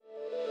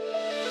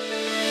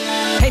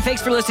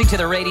Thanks for listening to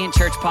the Radiant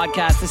Church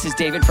podcast. This is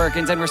David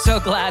Perkins, and we're so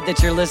glad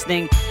that you're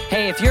listening.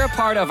 Hey, if you're a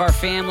part of our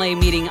family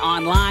meeting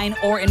online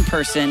or in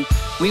person,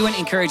 we would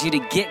encourage you to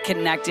get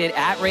connected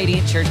at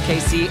Radiant Church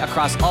KC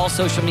across all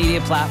social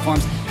media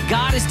platforms.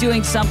 God is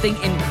doing something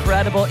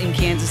incredible in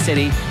Kansas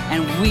City,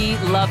 and we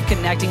love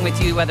connecting with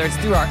you, whether it's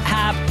through our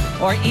app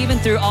or even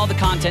through all the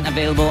content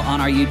available on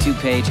our YouTube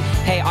page.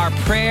 Hey, our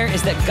prayer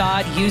is that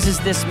God uses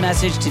this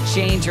message to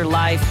change your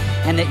life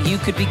and that you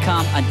could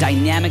become a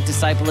dynamic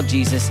disciple of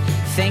Jesus.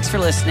 Thanks for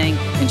listening.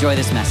 Enjoy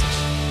this message.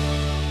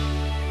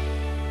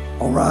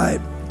 All right.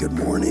 Good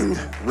morning,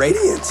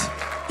 Radiant.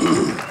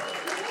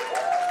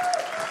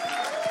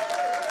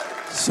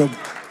 So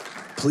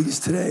please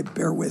today,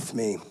 bear with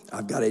me.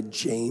 I've got a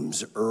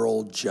James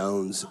Earl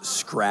Jones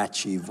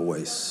scratchy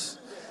voice.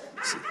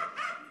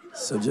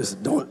 So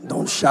just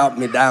don't shout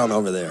me down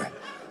over there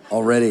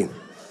already.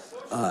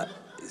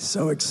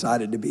 So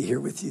excited to be here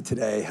with you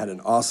today. Had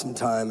an awesome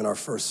time in our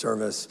first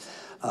service.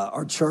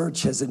 Our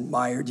church has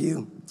admired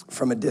you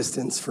from a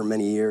distance for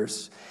many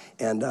years,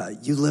 and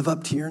you live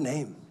up to your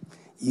name.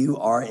 You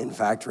are, in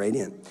fact,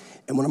 radiant.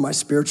 And one of my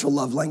spiritual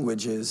love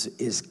languages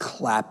is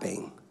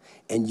clapping,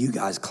 and you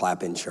guys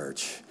clap in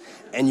church.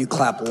 And you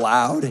clap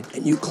loud,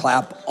 and you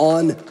clap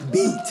on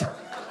beat,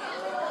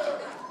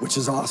 which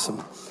is awesome.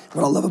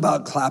 What I love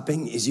about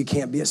clapping is you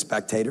can't be a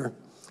spectator.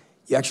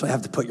 You actually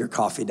have to put your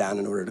coffee down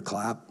in order to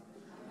clap.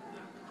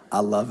 I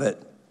love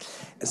it.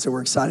 And so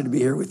we're excited to be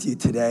here with you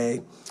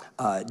today.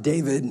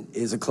 David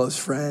is a close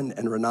friend,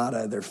 and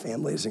Renata, their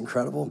family is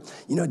incredible.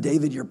 You know,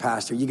 David, your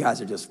pastor, you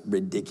guys are just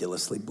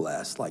ridiculously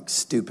blessed, like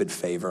stupid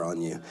favor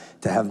on you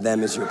to have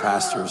them as your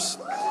pastors.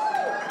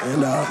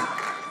 And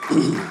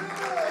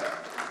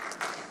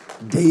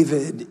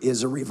David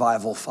is a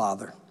revival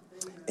father.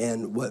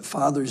 And what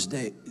fathers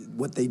do,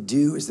 what they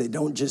do is they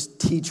don't just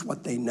teach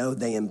what they know,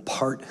 they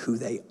impart who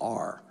they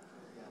are.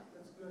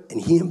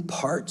 And he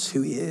imparts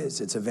who he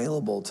is. It's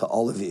available to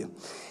all of you.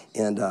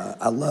 And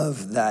I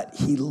love that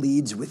he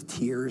leads with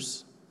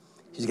tears.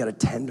 He's got a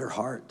tender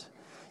heart.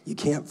 You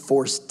can't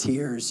force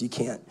tears. You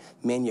can't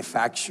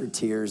manufacture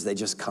tears. They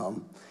just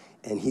come.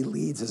 And he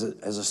leads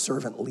as a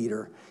servant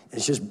leader. And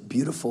it's just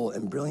beautiful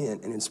and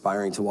brilliant and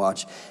inspiring to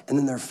watch. And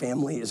then their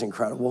family is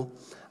incredible.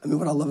 I mean,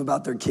 what I love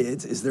about their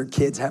kids is their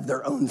kids have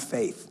their own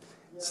faith.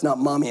 It's not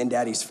mommy and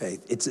daddy's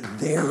faith. It's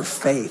their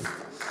faith.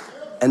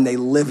 And they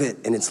live it,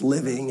 and it's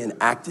living and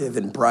active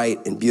and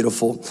bright and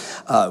beautiful.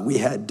 We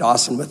had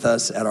Dawson with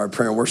us at our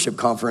prayer and worship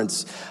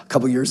conference a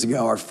couple years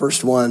ago, our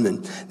first one,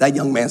 and that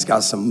young man's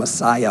got some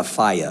Messiah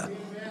fire.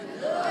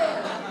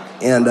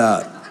 And,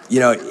 you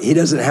know, he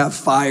doesn't have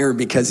fire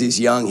because he's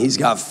young. He's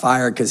got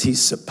fire because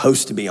he's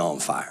supposed to be on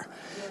fire.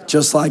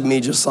 Just like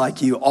me, just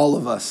like you, all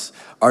of us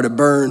are to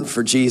burn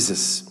for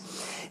Jesus.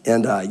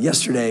 And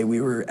yesterday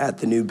we were at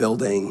the new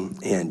building,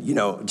 and you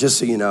know, just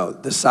so you know,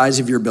 the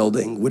size of your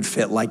building would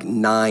fit like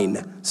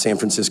 9 San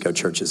Francisco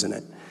churches in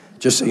it.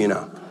 Just so you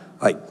know,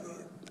 like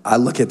I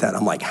look at that,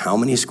 I'm like, how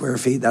many square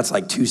feet? That's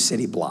like 2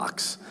 city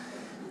blocks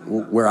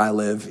where I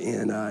live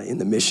in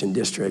the Mission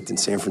District in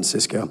San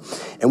Francisco.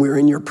 And we were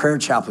in your prayer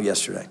chapel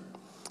yesterday,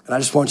 and I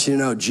just want you to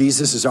know,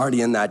 Jesus is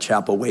already in that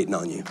chapel waiting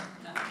on you.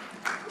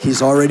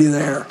 He's already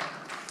there,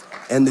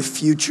 and the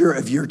future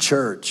of your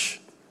church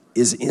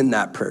is in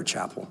that prayer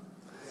chapel.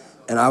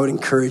 And I would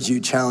encourage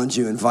you, challenge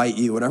you, invite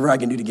you, whatever I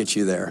can do to get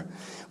you there.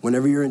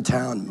 Whenever you're in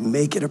town,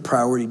 make it a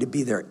priority to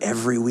be there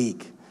every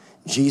week.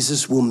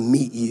 Jesus will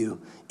meet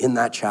you in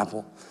that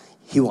chapel.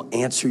 He will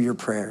answer your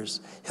prayers.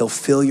 He'll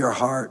fill your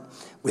heart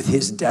with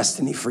his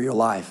destiny for your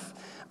life.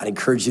 I'd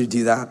encourage you to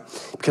do that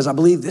because I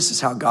believe this is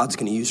how God's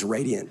going to use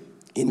Radiant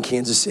in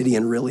Kansas City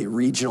and really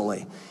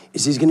regionally,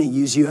 is he's going to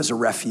use you as a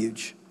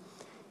refuge.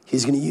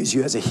 He's going to use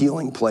you as a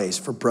healing place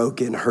for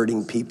broken,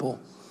 hurting people.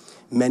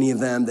 Many of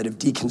them that have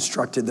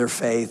deconstructed their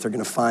faith are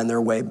going to find their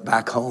way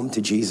back home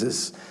to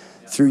Jesus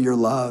through your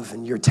love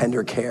and your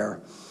tender care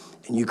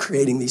and you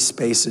creating these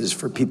spaces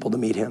for people to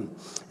meet him.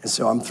 And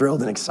so I'm thrilled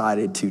and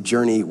excited to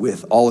journey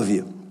with all of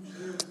you.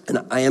 And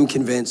I am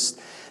convinced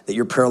that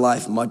your prayer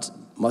life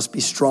must be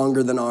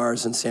stronger than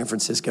ours in San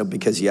Francisco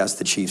because, yes,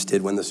 the Chiefs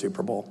did win the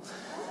Super Bowl.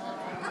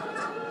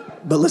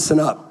 But listen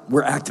up,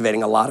 we're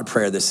activating a lot of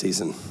prayer this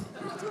season.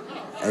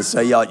 And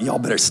so y'all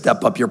better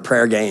step up your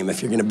prayer game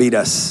if you're going to beat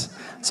us.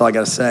 That's all I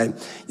got to say.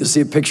 You'll see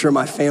a picture of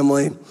my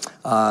family,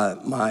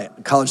 my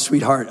college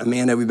sweetheart,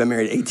 Amanda. We've been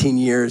married 18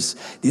 years.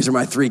 These are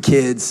my 3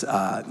 kids,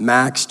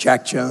 Max,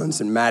 Jack Jones,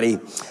 and Maddie.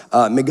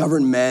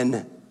 McGovern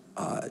men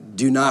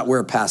do not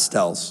wear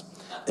pastels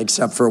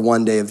except for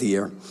one day of the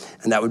year,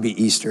 and that would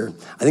be Easter.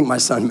 I think my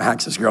son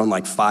Max has grown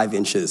like 5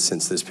 inches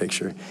since this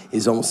picture.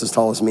 He's almost as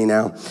tall as me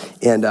now.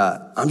 And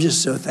I'm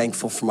just so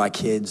thankful for my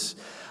kids.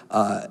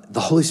 The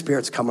Holy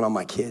Spirit's coming on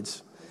my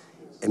kids.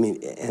 I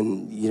mean,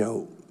 and you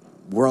know,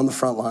 we're on the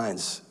front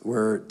lines.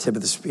 We're tip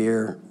of the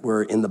spear.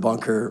 We're in the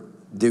bunker,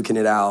 duking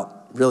it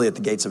out, really at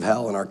the gates of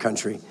hell in our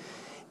country.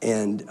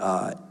 And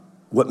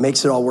what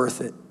makes it all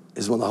worth it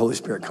is when the Holy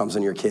Spirit comes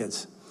on your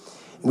kids.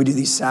 And we do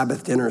these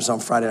Sabbath dinners on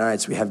Friday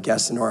nights. We have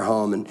guests into our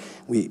home, and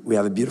we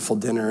have a beautiful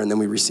dinner, and then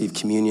we receive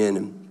communion.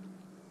 And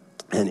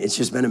And it's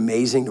just been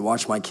amazing to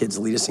watch my kids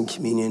lead us in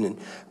communion and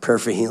prayer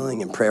for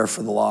healing and prayer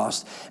for the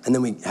lost. And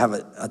then we have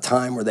a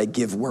time where they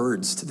give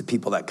words to the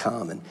people that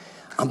come. And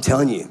I'm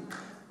telling you,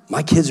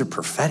 my kids are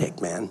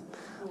prophetic, man.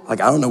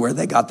 Like, I don't know where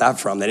they got that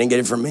from. They didn't get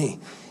it from me.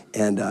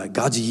 And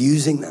God's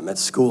using them at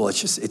school.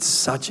 It's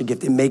such a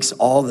gift. It makes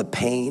all the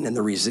pain and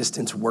the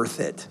resistance worth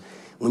it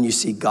when you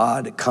see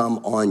God come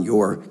on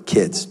your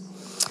kids.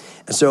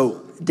 And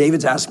so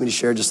David's asked me to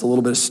share just a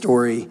little bit of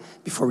story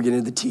before we get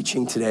into the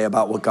teaching today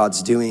about what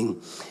God's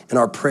doing. And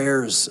our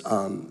prayers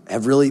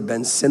have really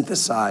been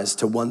synthesized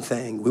to one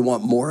thing. We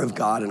want more of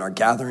God in our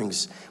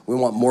gatherings. We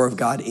want more of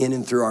God in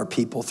and through our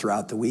people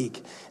throughout the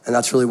week. And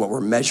that's really what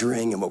we're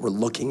measuring and what we're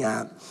looking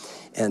at.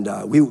 And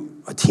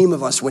a team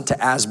of us went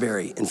to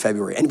Asbury in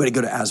February. Anybody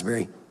go to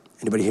Asbury?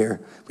 Anybody here?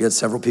 We had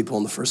several people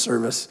in the first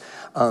service.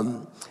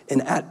 And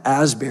at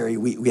Asbury,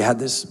 we had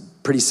this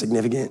pretty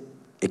significant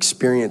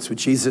experience with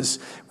Jesus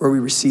where we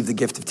received the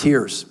gift of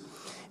tears.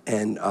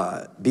 And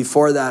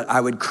before that,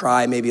 I would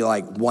cry maybe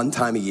like one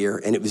time a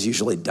year, and it was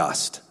usually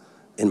dust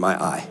in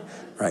my eye,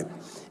 right?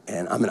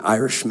 And I'm an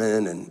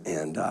Irishman,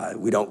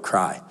 and we don't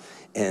cry.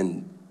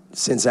 And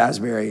since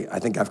Asbury, I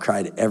think I've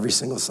cried every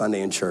single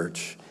Sunday in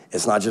church.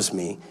 It's not just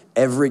me.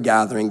 Every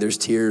gathering, there's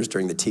tears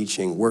during the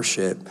teaching,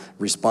 worship,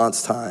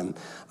 response time.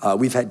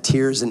 We've had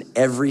tears in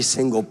every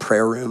single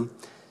prayer room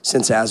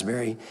since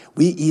Asbury.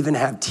 We even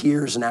have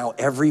tears now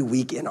every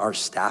week in our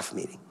staff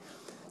meeting.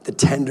 The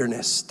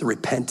tenderness, the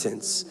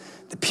repentance,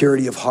 the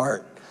purity of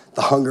heart,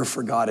 the hunger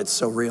for God, it's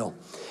so real.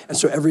 And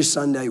so every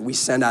Sunday we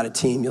send out a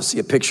team. You'll see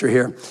a picture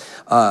here,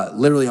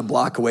 literally a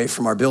block away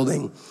from our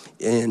building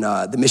in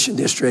the Mission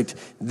District.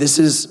 This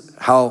is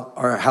how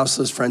our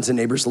houseless friends and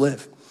neighbors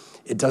live.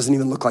 It doesn't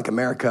even look like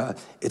America.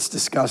 It's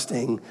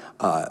disgusting.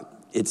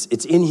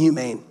 It's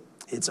inhumane.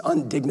 It's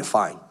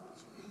undignifying.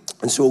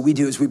 And so what we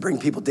do is we bring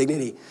people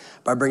dignity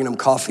by bringing them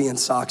coffee and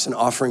socks and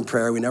offering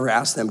prayer. We never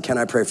ask them, can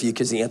I pray for you?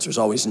 Because the answer is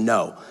always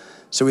no.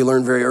 So we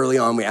learn very early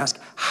on, we ask,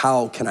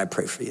 how can I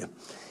pray for you?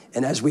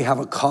 And as we have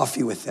a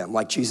coffee with them,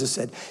 like Jesus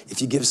said, if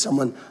you give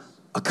someone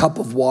a cup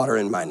of water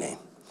in my name,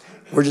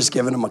 we're just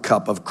giving them a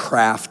cup of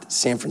craft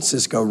San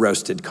Francisco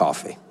roasted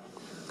coffee.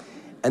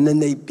 And then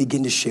they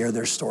begin to share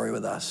their story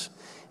with us.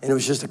 And it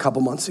was just a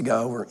couple months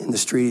ago, we're in the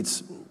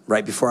streets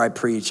right before I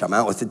preach. I'm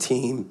out with the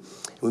team.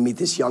 We meet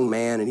this young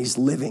man, and he's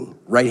living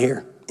right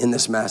here in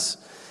this mess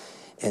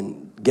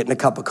and getting a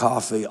cup of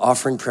coffee,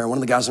 offering prayer. One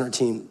of the guys on our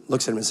team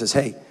looks at him and says,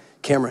 hey,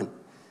 Cameron,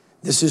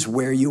 this is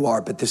where you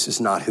are, but this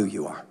is not who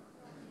you are.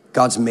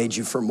 God's made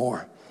you for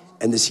more.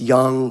 And this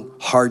young,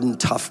 hardened,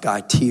 tough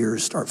guy,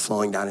 tears start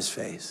flowing down his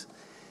face.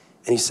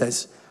 And he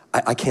says,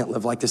 I can't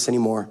live like this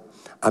anymore.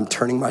 I'm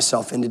turning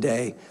myself in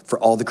today for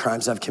all the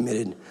crimes I've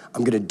committed.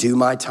 I'm going to do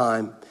my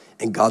time,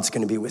 and God's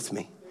going to be with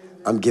me.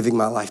 I'm giving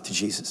my life to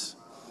Jesus.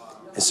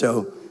 And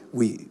so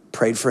we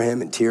prayed for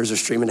him, and tears are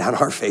streaming down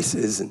our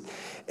faces.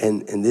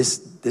 And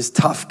this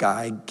tough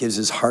guy gives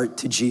his heart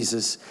to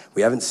Jesus.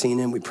 We haven't seen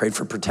him. We prayed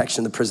for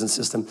protection in the prison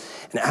system.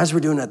 And as we're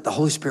doing that, the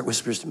Holy Spirit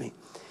whispers to me.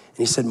 And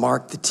he said,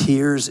 Mark, the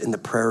tears in the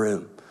prayer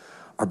room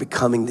are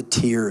becoming the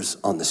tears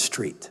on the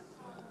street.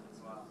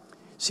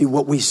 See,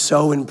 what we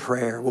sow in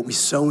prayer, what we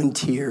sow in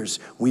tears,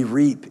 we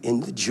reap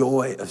in the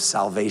joy of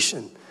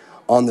salvation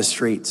on the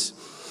streets.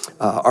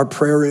 Our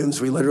prayer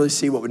rooms, we literally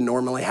see what would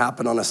normally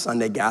happen on a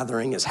Sunday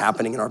gathering is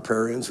happening in our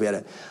prayer rooms. We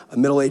had a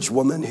middle-aged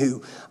woman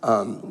who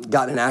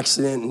got in an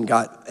accident and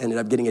ended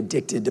up getting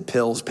addicted to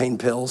pills, pain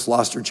pills,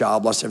 lost her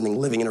job, lost everything,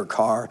 living in her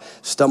car,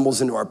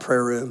 stumbles into our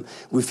prayer room.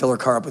 We fill her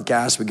car up with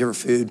gas. We give her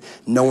food.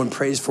 No one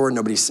prays for her.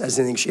 Nobody says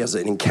anything. She has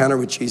an encounter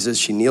with Jesus.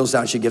 She kneels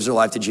down. She gives her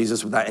life to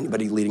Jesus without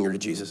anybody leading her to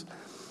Jesus.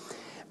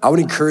 I would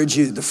encourage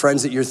you, the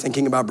friends that you're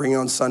thinking about bringing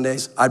on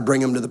Sundays, I'd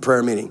bring them to the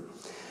prayer meeting.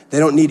 They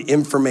don't need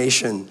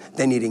information,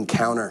 they need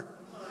encounter.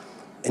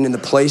 And in the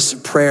place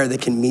of prayer, they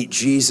can meet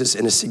Jesus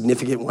in a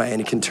significant way,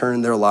 and it can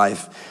turn their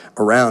life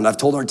around. I've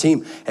told our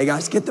team, hey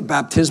guys, get the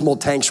baptismal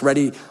tanks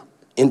ready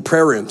in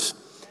prayer rooms,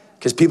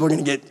 because people are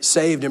gonna get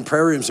saved in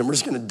prayer rooms, and we're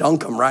just gonna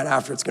dunk them right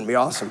after. It's gonna be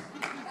awesome.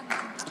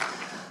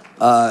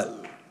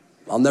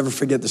 I'll never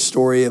forget the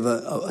story of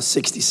a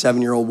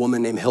 67-year-old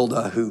woman named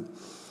Hilda who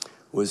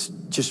was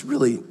just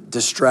really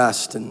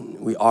distressed, and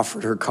we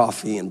offered her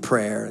coffee and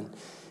prayer. And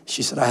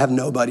she said, I have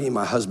nobody.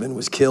 My husband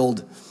was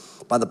killed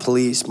by the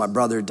police. My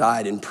brother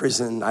died in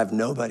prison. I have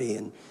nobody.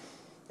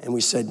 And we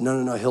said,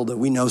 no, Hilda,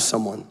 we know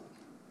someone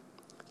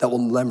that will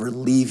never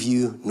leave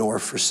you nor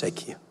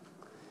forsake you.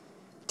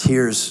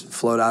 Tears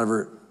flowed out of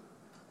her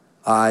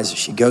eyes.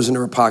 She goes into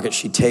her pocket.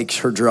 She takes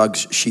her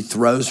drugs. She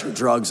throws her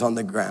drugs on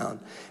the ground.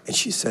 And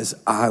she says,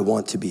 I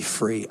want to be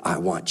free. I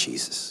want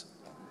Jesus.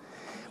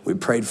 We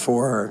prayed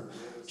for her.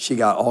 She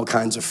got all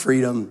kinds of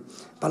freedom.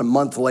 About a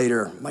month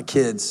later, my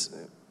kids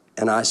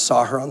and I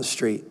saw her on the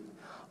street,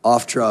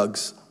 off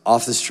drugs,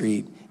 off the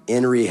street,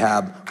 in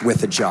rehab,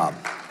 with a job.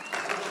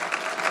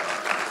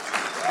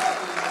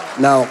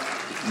 Now,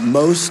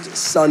 most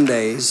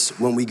Sundays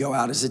when we go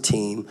out as a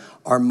team,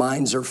 our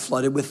minds are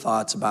flooded with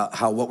thoughts about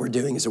how what we're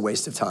doing is a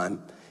waste of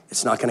time.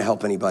 It's not gonna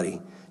help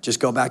anybody. Just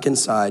go back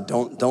inside.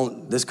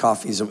 Don't, this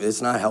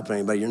it's not helping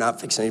anybody. You're not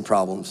fixing any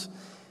problems.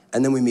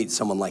 And then we meet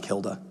someone like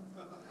Hilda.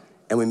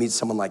 And we meet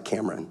someone like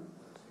Cameron.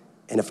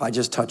 And if I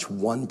just touch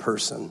one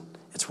person,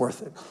 it's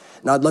worth it.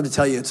 Now, I'd love to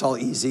tell you it's all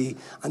easy.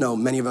 I know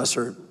many of us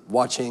are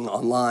watching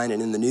online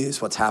and in the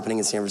news what's happening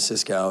in San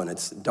Francisco, and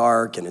it's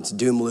dark and it's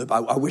doom loop.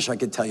 I wish I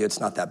could tell you it's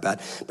not that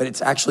bad, but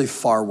it's actually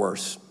far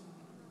worse.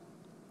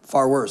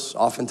 Far worse.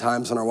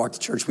 Oftentimes on our walk to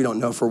church, we don't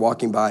know if we're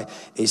walking by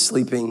a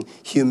sleeping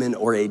human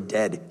or a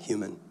dead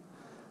human.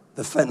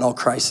 The fentanyl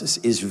crisis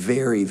is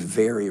very,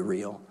 very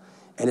real,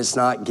 and it's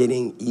not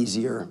getting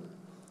easier.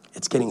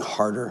 It's getting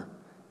harder.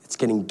 It's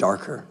getting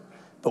darker.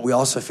 But we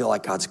also feel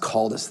like God's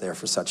called us there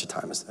for such a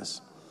time as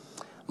this.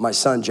 My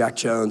son, Jack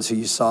Jones, who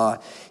you saw,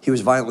 he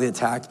was violently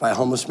attacked by a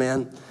homeless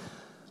man,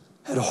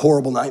 had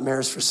horrible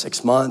nightmares for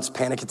 6 months,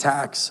 panic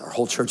attacks. Our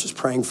whole church was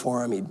praying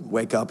for him. He'd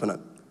wake up in a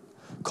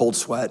cold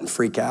sweat and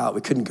freak out. We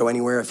couldn't go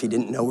anywhere if he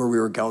didn't know where we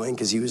were going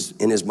because he was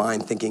in his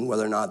mind thinking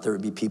whether or not there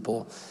would be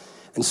people.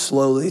 And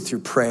slowly through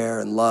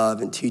prayer and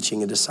love and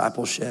teaching and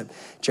discipleship,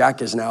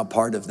 Jack is now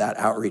part of that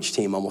outreach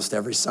team almost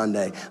every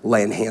Sunday,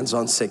 laying hands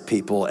on sick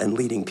people and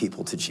leading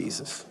people to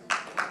Jesus.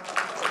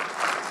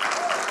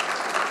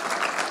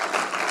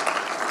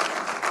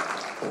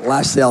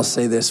 Lastly, I'll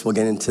say this, we'll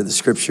get into the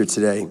scripture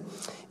today,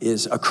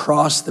 is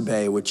across the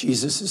bay, what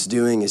Jesus is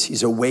doing is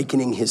he's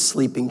awakening his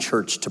sleeping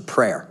church to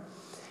prayer,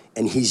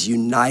 and he's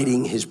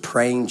uniting his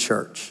praying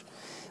church.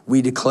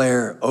 We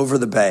declare over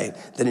the bay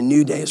that a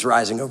new day is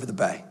rising over the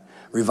bay.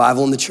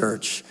 Revival in the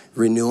church,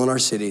 renewal in our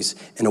cities,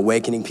 and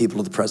awakening people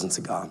to the presence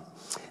of God.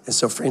 And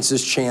so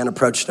Francis Chan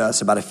approached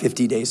us about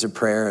 50 days of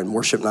prayer and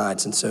worship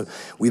nights. And so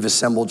we've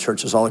assembled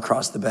churches all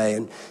across the bay.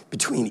 And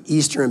between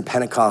Easter and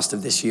Pentecost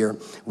of this year,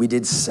 we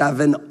did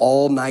 7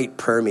 all-night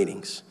prayer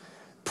meetings,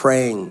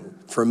 praying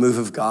for a move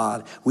of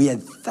God. We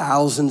had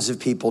thousands of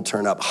people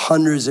turn up,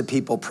 hundreds of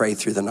people pray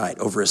through the night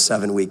over a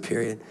 7-week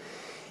period.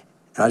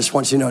 And I just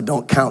want you to know,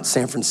 don't count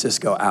San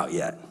Francisco out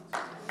yet.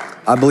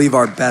 I believe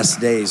our best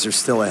days are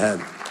still ahead.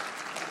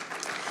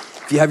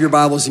 If you have your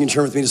Bibles, you can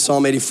turn with me to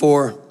Psalm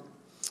 84.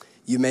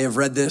 You may have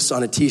read this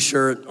on a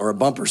t-shirt or a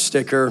bumper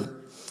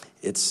sticker.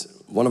 It's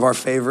one of our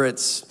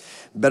favorites.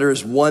 Better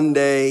is one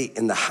day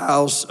in the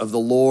house of the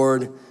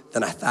Lord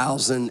than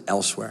 1,000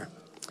 elsewhere.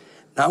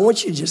 Now, I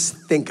want you to just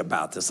think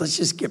about this. Let's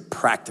just get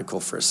practical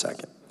for a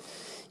second.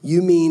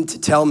 You mean to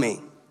tell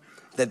me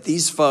that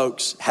these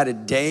folks had a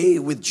day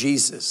with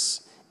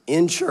Jesus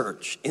in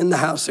church, in the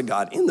house of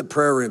God, in the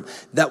prayer room,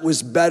 that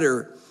was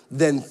better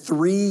than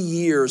 3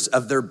 years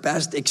of their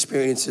best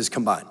experiences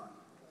combined?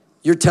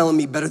 You're telling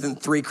me better than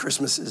 3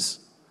 Christmases,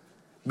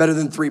 better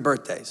than 3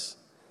 birthdays,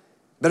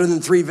 better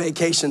than 3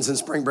 vacations and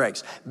spring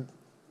breaks,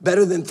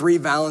 better than 3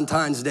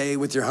 Valentine's Day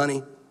with your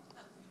honey?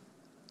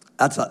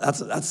 That's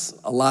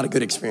a lot of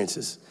good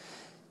experiences.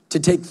 To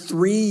take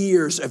 3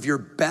 years of your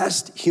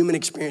best human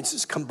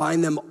experiences,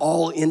 combine them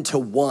all into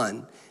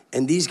one,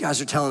 and these guys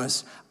are telling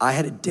us, I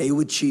had a day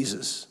with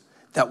Jesus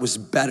that was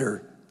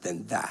better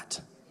than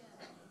that.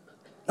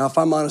 Now, if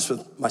I'm honest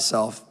with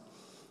myself,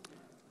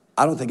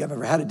 I don't think I've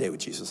ever had a day with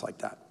Jesus like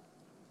that.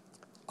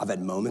 I've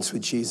had moments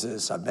with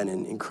Jesus. I've been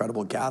in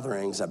incredible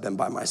gatherings. I've been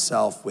by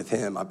myself with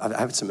him. I've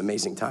had some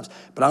amazing times.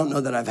 But I don't know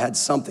that I've had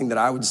something that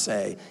I would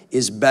say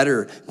is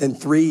better than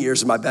 3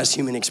 years of my best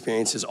human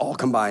experiences all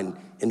combined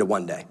into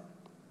one day.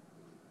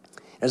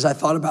 As I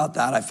thought about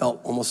that, I felt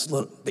almost a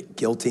little bit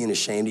guilty and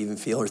ashamed to even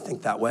feel or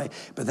think that way.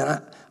 But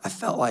then I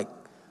felt like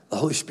the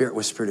Holy Spirit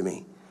whispered to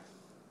me,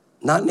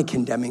 not in a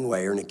condemning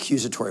way or an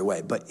accusatory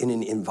way, but in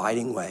an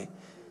inviting way.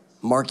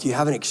 Mark, you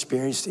haven't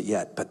experienced it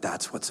yet, but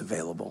that's what's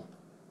available.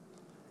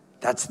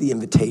 That's the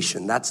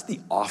invitation. That's the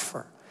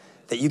offer.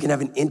 That you can have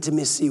an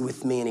intimacy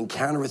with me, an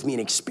encounter with me, an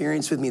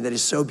experience with me that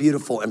is so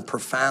beautiful and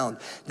profound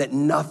that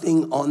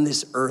nothing on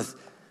this earth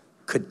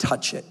could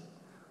touch it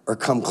or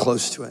come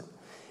close to it.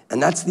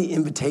 And that's the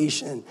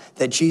invitation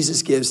that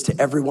Jesus gives to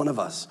every one of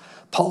us.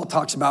 Paul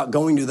talks about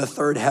going to the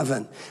third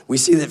heaven. We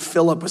see that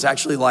Philip was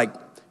actually like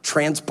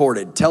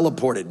transported,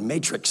 teleported,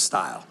 Matrix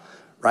style,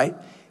 right?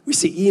 We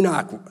see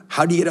Enoch.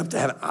 How do you get up to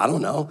heaven? I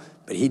don't know,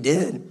 but he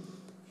did.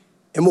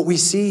 And what we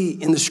see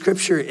in the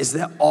scripture is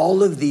that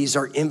all of these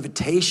are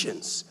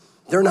invitations.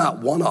 They're not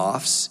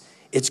one-offs.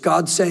 It's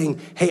God saying,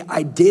 hey,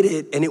 I did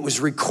it, and it was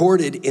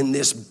recorded in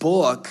this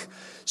book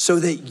so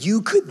that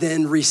you could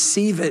then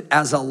receive it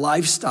as a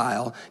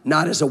lifestyle,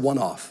 not as a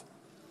one-off.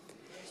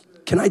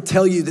 Can I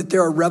tell you that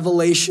there are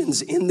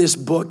revelations in this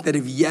book that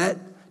have yet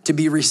to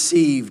be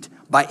received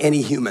by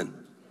any human?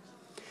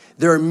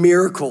 There are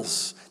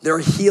miracles, there are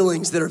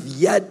healings that have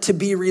yet to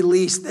be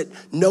released that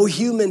no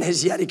human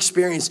has yet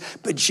experienced,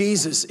 but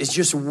Jesus is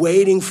just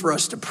waiting for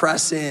us to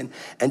press in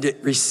and to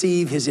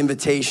receive his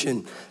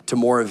invitation to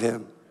more of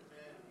him.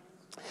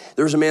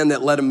 There was a man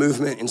that led a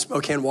movement in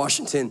Spokane,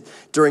 Washington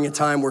during a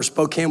time where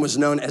Spokane was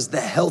known as the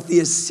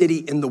healthiest city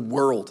in the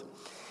world.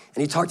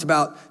 And he talked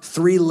about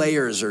 3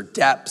 layers or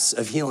depths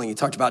of healing. He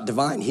talked about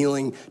divine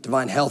healing,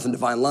 divine health, and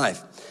divine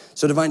life.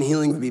 So divine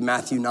healing would be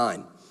Matthew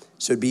 9.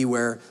 So it'd be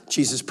where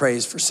Jesus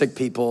prays for sick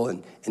people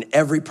and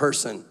every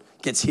person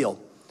gets healed.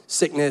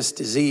 Sickness,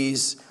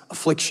 disease,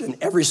 affliction,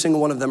 every single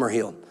one of them are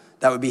healed.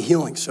 That would be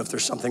healing. So if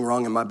there's something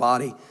wrong in my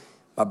body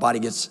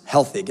gets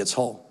healthy, it gets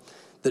whole.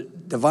 The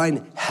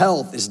divine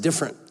health is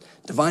different.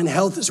 Divine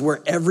health is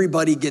where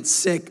everybody gets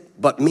sick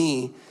but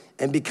me,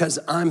 and because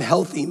I'm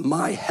healthy,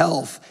 my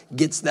health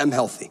gets them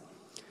healthy,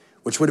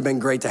 which would have been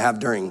great to have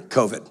during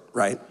COVID,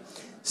 right?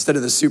 Instead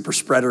of the super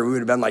spreader, we would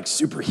have been like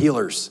super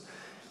healers.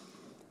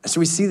 And so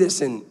we see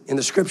this in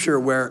the scripture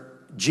where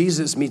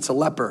Jesus meets a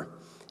leper.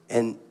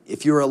 And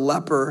if you're a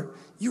leper,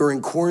 you're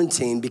in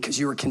quarantine because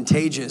you were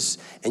contagious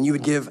and you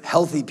would give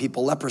healthy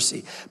people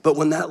leprosy. But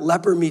when that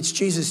leper meets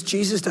Jesus,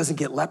 Jesus doesn't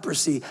get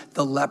leprosy,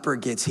 the leper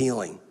gets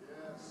healing.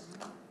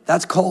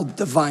 That's called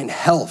divine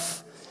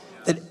health.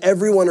 That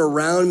everyone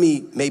around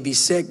me may be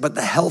sick, but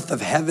the health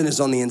of heaven is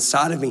on the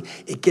inside of me.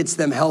 It gets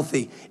them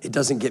healthy. It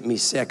doesn't get me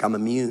sick. I'm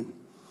immune.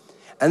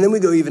 And then we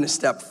go even a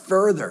step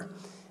further,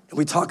 and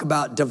we talk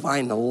about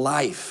divine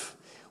life,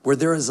 where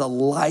there is a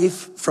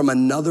life from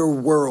another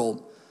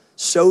world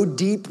so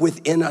deep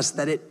within us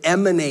that it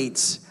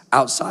emanates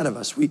outside of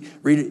us. We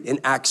read it in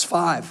Acts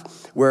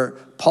 5, where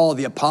Paul,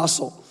 the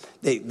apostle,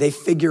 they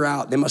figure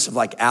out, they must have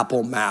like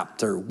Apple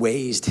mapped or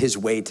Wazed his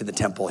way to the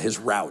temple, his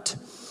route.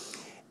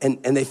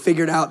 And they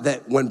figured out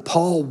that when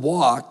Paul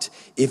walked,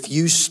 if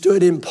you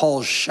stood in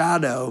Paul's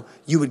shadow,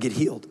 you would get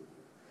healed.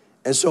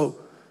 And so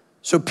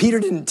Peter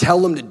didn't tell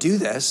them to do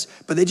this,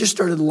 but they just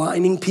started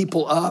lining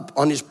people up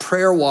on his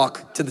prayer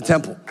walk to the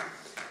temple.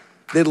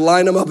 They'd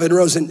line them up in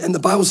rows. And the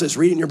Bible says,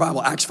 read it in your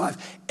Bible, Acts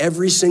 5,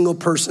 every single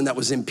person that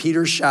was in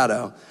Peter's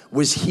shadow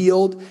was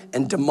healed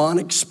and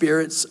demonic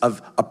spirits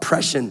of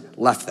oppression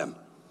left them.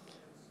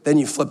 Then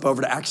you flip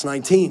over to Acts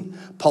 19.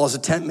 Paul's a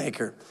tent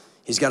maker.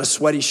 He's got a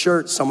sweaty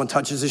shirt. Someone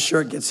touches his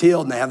shirt, gets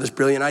healed, and they have this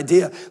brilliant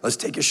idea. Let's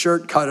take his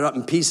shirt, cut it up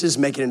in pieces,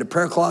 make it into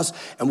prayer cloths,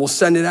 and we'll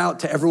send it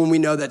out to everyone we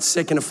know that's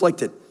sick and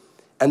afflicted.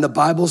 And the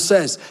Bible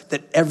says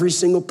that every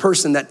single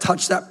person that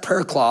touched that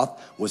prayer cloth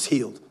was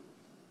healed.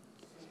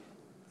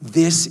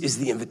 This is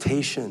the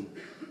invitation.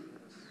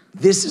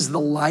 This is the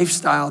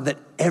lifestyle that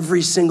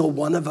every single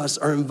one of us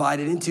are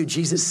invited into.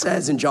 Jesus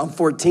says in John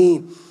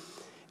 14,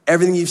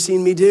 everything you've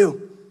seen me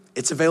do,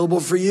 it's available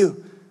for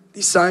you.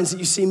 These signs that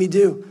you see me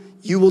do,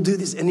 you will do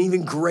this in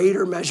even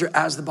greater measure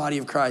as the body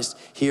of Christ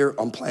here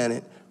on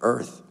planet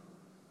Earth.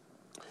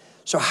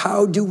 So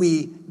how do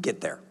we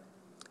get there?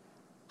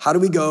 How do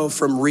we go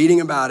from reading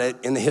about it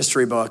in the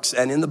history books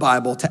and in the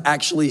Bible to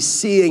actually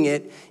seeing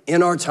it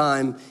in our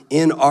time,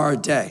 in our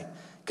day?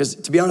 Because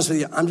to be honest with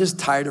you, I'm just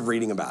tired of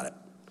reading about it.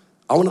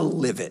 I want to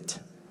live it.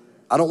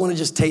 I don't want to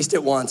just taste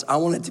it once. I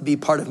want it to be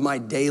part of my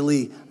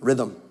daily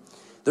rhythm.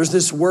 There's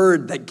this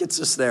word that gets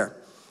us there.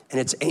 And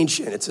it's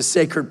ancient. It's a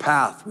sacred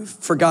path. We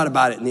forgot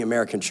about it in the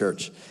American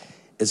church.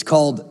 It's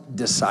called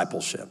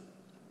discipleship.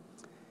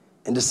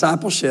 And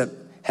discipleship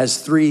has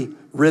 3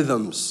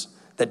 rhythms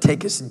that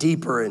take us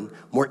deeper and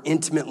more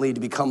intimately to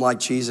become like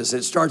Jesus.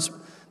 It starts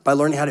by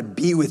learning how to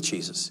be with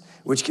Jesus,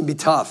 which can be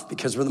tough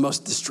because we're the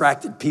most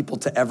distracted people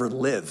to ever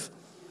live.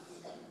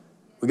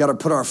 We got to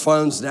put our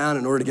phones down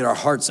in order to get our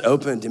hearts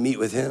open to meet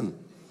with him.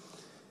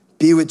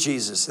 Be with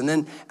Jesus. And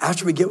then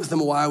after we get with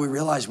him a while, we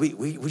realize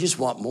we just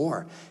want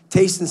more.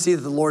 Taste and see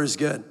that the Lord is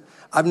good.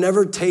 I've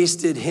never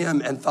tasted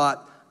him and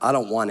thought, I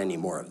don't want any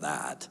more of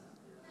that.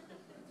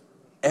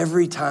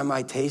 Every time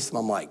I taste him,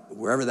 I'm like,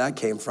 wherever that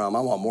came from, I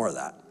want more of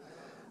that.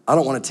 I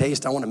don't want a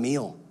taste, I want a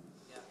meal.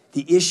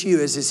 The issue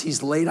is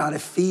he's laid out a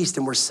feast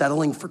and we're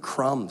settling for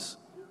crumbs.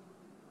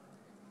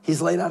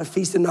 He's laid out a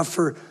feast enough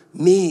for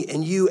me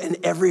and you and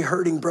every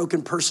hurting,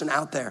 broken person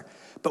out there.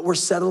 But we're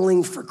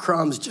settling for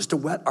crumbs just to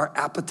whet our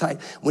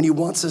appetite when he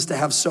wants us to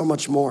have so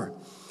much more.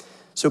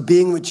 So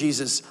being with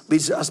Jesus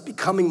leads to us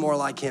becoming more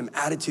like him,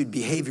 attitude,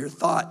 behavior,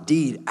 thought,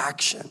 deed,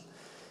 action.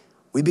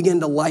 We begin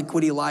to like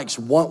what he likes,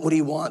 want what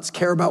he wants,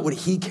 care about what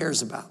he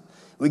cares about.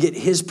 We get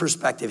his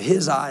perspective,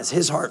 his eyes,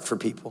 his heart for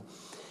people.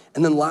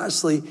 And then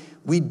lastly,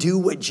 we do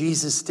what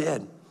Jesus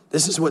did.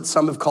 This is what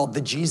some have called the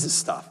Jesus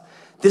stuff.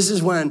 This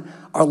is when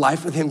our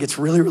life with him gets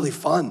really, really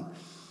fun.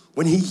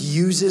 When he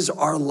uses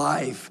our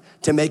life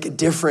to make a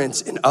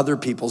difference in other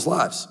people's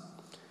lives.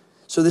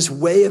 So this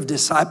way of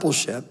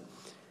discipleship,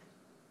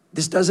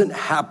 this doesn't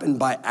happen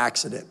by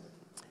accident.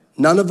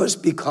 None of us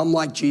become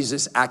like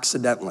Jesus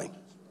accidentally.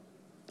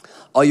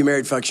 All you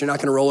married folks, you're not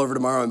gonna roll over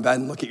tomorrow in bed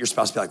and look at your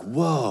spouse and be like,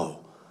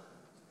 whoa,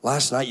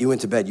 last night you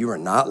went to bed, you were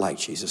not like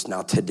Jesus.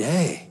 Now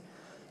today,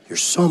 you're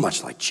so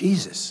much like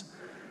Jesus.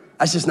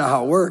 That's just not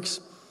how it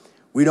works.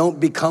 We don't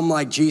become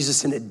like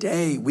Jesus in a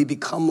day, we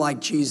become like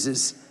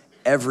Jesus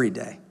every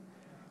day.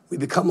 We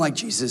become like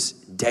Jesus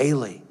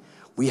daily.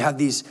 We have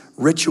these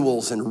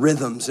rituals and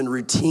rhythms and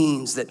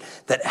routines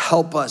that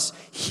help us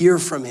hear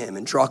from him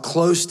and draw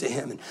close to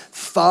him and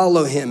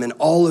follow him in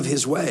all of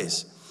his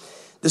ways.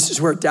 This is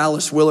where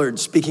Dallas Willard,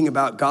 speaking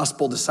about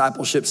gospel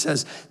discipleship,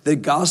 says the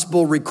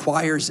gospel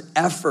requires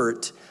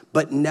effort,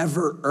 but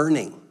never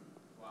earning.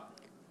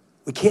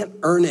 We can't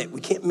earn it.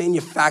 We can't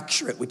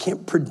manufacture it. We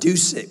can't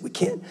produce it. We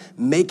can't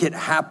make it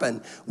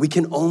happen. We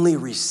can only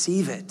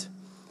receive it.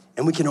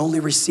 And we can only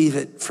receive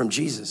it from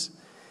Jesus.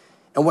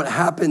 And what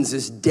happens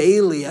is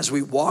daily as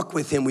we walk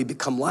with him, we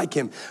become like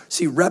him.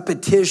 See,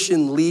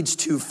 repetition leads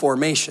to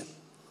formation.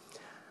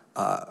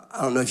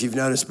 I don't know if you've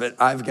noticed, but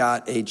I've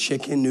got a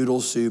chicken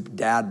noodle soup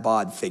dad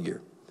bod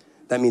figure.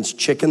 That means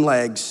chicken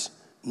legs,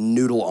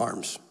 noodle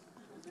arms,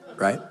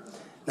 right?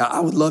 Now, I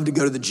would love to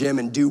go to the gym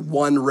and do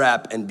one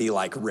rep and be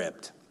like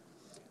ripped,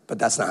 but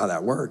that's not how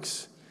that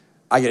works.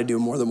 I got to do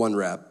more than one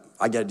rep.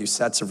 I got to do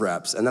sets of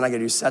reps, and then I got to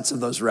do sets of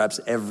those reps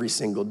every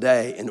single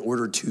day in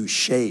order to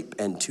shape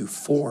and to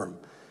form.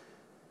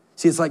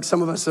 See, it's like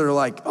some of us that are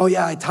like, oh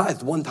yeah, I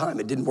tithed one time,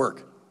 it didn't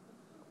work.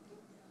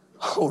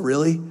 Oh,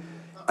 really?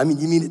 I mean,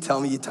 you mean to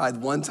tell me you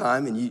tithed one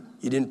time and you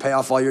didn't pay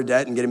off all your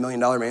debt and get $1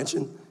 million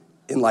mansion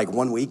in like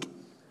 1 week?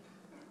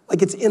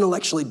 Like, it's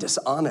intellectually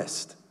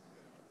dishonest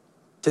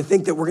to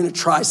think that we're gonna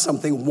try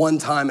something one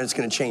time and it's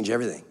gonna change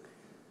everything.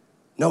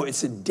 No,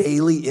 it's a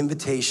daily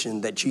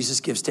invitation that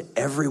Jesus gives to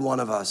every one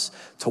of us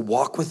to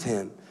walk with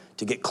him,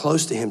 to get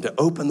close to him, to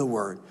open the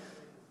word,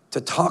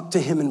 to talk to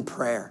him in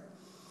prayer,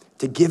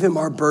 to give him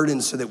our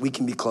burdens so that we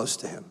can be close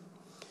to him.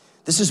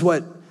 This is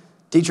what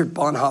Dietrich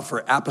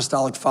Bonhoeffer,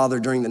 apostolic father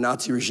during the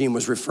Nazi regime,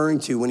 was referring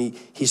to when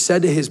he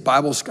said to his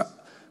Bible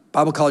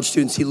college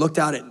students, he looked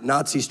out at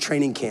Nazis'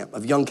 training camp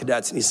of young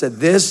cadets and he said,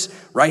 this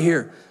right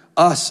here,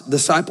 us,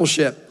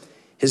 discipleship,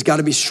 has got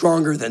to be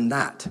stronger than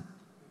that.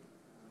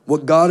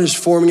 What God is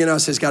forming in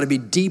us has got to be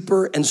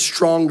deeper and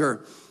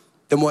stronger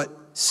than what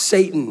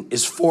Satan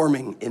is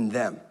forming in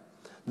them.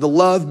 The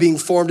love being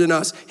formed in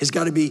us has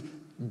got to be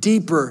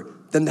deeper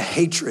than the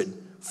hatred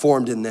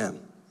formed in them.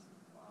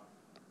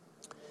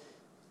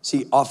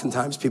 See,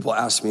 oftentimes people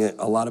ask me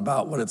a lot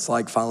about what it's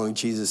like following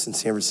Jesus in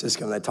San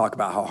Francisco, and they talk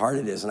about how hard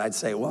it is. And I'd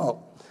say,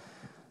 well,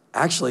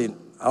 actually,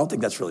 I don't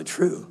think that's really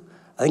true.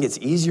 I think it's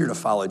easier to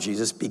follow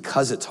Jesus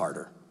because it's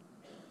harder.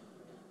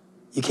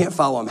 You can't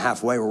follow him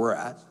halfway where we're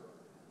at.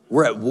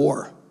 We're at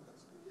war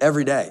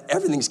every day.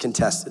 Everything's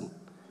contested.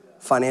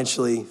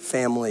 Financially,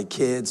 family,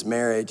 kids,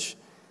 marriage,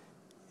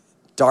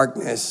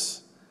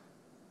 darkness,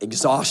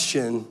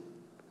 exhaustion.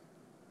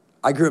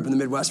 I grew up in the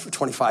Midwest for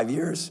 25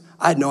 years.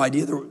 I had no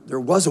idea there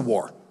was a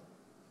war.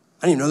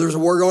 I didn't even know there was a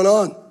war going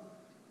on.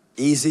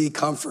 Easy,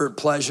 comfort,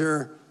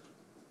 pleasure,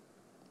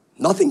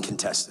 nothing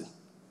contested.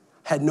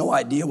 Had no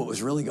idea what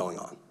was really going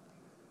on.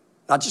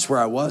 Not just where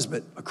I was,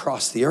 but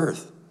across the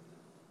earth.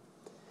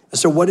 And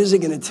so what is it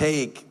going to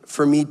take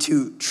for me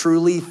to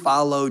truly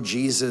follow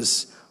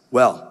Jesus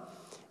well?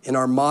 In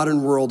our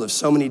modern world of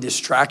so many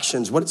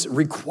distractions, what's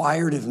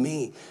required of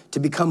me to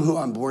become who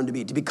I'm born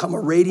to become a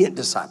radiant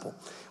disciple?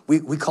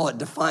 We call it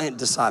defiant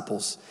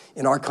disciples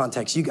in our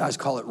context. You guys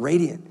call it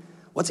radiant.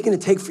 What's it going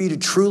to take for you to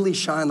truly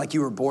shine like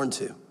you were born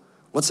to?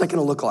 What's that going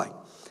to look like?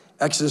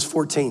 Exodus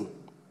 14.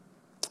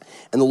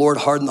 And the Lord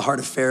hardened the heart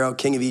of Pharaoh,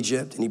 king of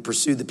Egypt, and he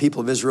pursued the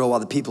people of Israel while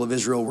the people of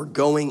Israel were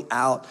going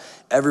out.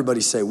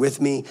 Everybody say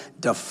with me,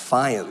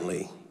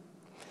 defiantly.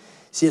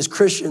 See, as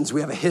Christians,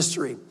 we have a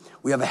history,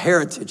 we have a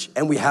heritage,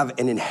 and we have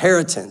an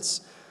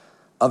inheritance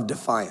of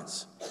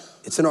defiance.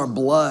 It's in our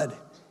blood.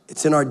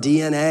 It's in our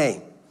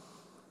DNA.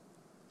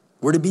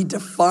 We're to be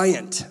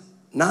defiant,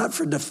 not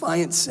for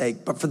defiance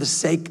sake, but for the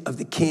sake of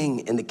the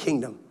king and the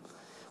kingdom.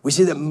 We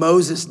see that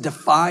Moses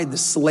defied the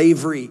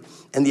slavery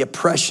and the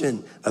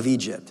oppression of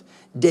Egypt.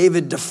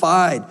 David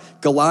defied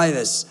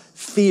Goliath's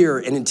fear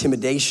and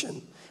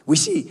intimidation. We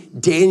see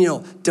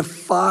Daniel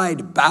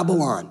defied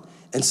Babylon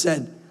and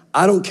said,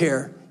 I don't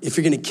care if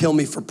you're going to kill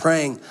me for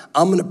praying.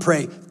 I'm going to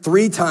pray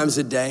 3 times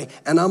a day,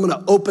 and I'm going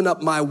to open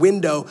up my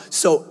window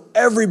so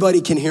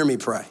everybody can hear me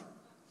pray.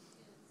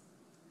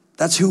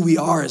 That's who we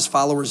are as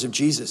followers of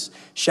Jesus.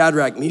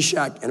 Shadrach,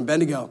 Meshach, and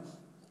Abednego,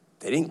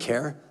 they didn't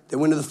care. They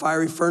went to the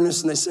fiery furnace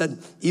and they said,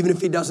 even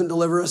if he doesn't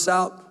deliver us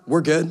out,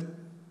 we're good.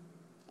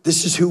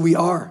 This is who we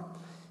are.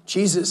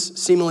 Jesus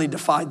seemingly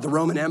defied the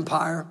Roman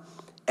Empire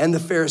and the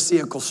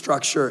Pharisaical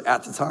structure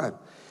at the time.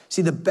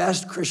 See, the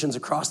best Christians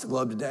across the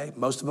globe today,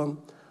 most of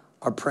them,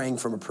 are praying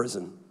from a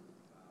prison.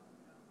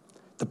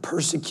 The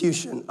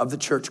persecution of the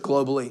church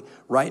globally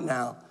right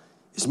now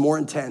is more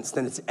intense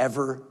than it's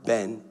ever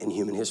been in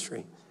human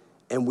history.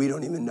 And we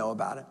don't even know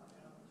about it.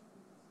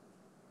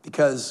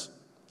 Because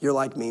you're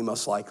like me,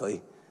 most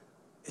likely.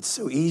 It's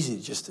so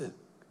easy just to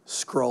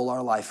scroll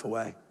our life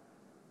away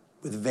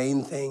with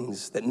vain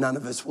things that none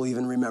of us will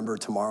even remember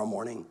tomorrow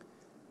morning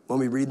when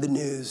we read the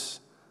news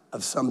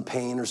of some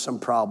pain or some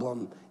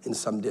problem in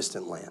some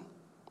distant land.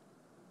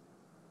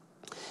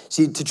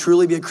 See, to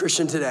truly be a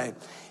Christian today,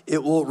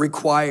 it will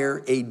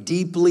require a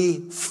deeply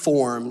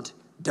formed,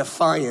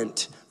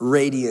 defiant,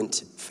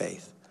 radiant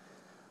faith.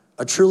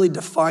 A truly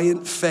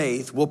defiant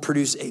faith will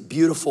produce a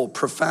beautiful,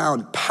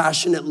 profound,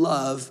 passionate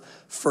love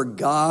for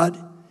God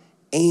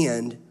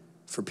and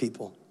for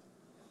people.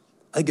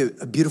 I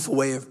think a beautiful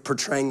way of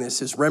portraying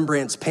this is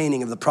Rembrandt's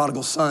painting of the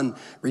prodigal son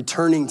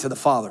returning to the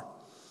father.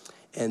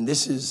 And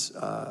this is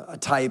a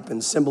type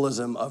and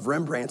symbolism of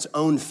Rembrandt's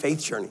own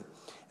faith journey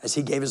as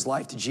he gave his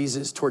life to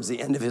Jesus towards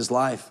the end of his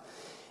life.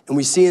 And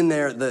we see in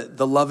there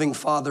the loving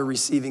father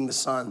receiving the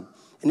son.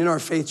 And in our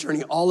faith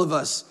journey, all of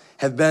us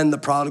have been the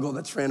prodigal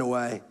that's ran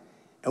away.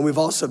 And we've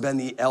also been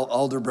the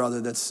elder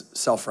brother that's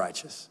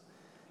self-righteous.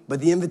 But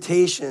the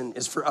invitation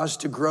is for us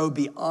to grow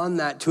beyond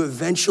that, to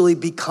eventually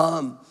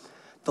become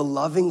the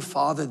loving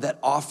Father that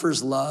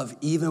offers love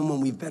even when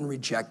we've been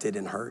rejected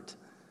and hurt.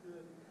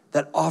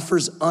 That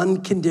offers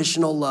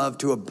unconditional love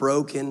to a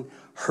broken,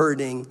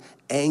 hurting,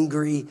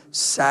 angry,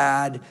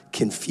 sad,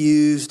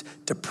 confused,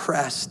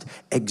 depressed,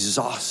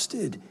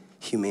 exhausted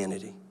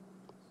humanity.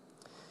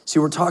 See,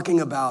 we're talking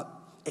about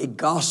a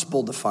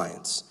gospel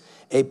defiance,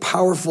 a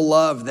powerful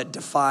love that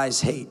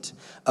defies hate,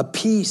 a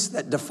peace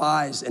that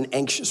defies an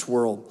anxious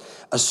world,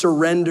 a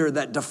surrender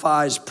that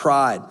defies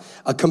pride,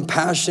 a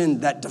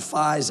compassion that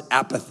defies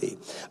apathy,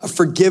 a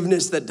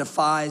forgiveness that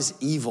defies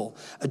evil,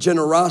 a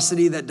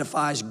generosity that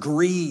defies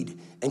greed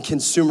and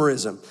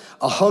consumerism,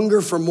 a hunger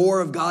for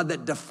more of God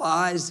that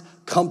defies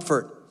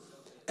comfort,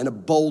 and a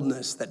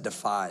boldness that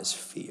defies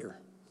fear.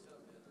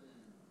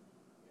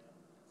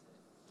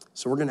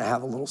 So we're gonna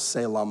have a little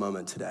Selah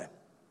moment today.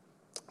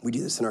 We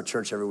do this in our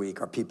church every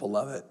week. Our people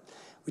love it.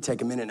 We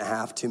take a minute and a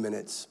half, 2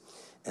 minutes.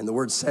 And the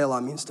word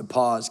Selah means to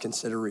pause,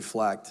 consider,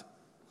 reflect.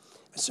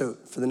 So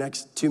for the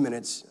next 2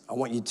 minutes, I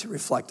want you to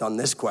reflect on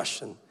this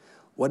question.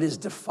 What is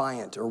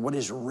defiant or what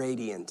is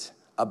radiant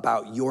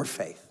about your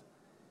faith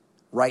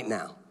right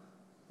now?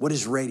 What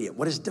is radiant?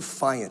 What is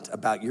defiant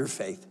about your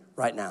faith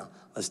right now?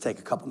 Let's take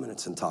a couple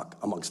minutes and talk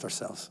amongst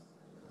ourselves.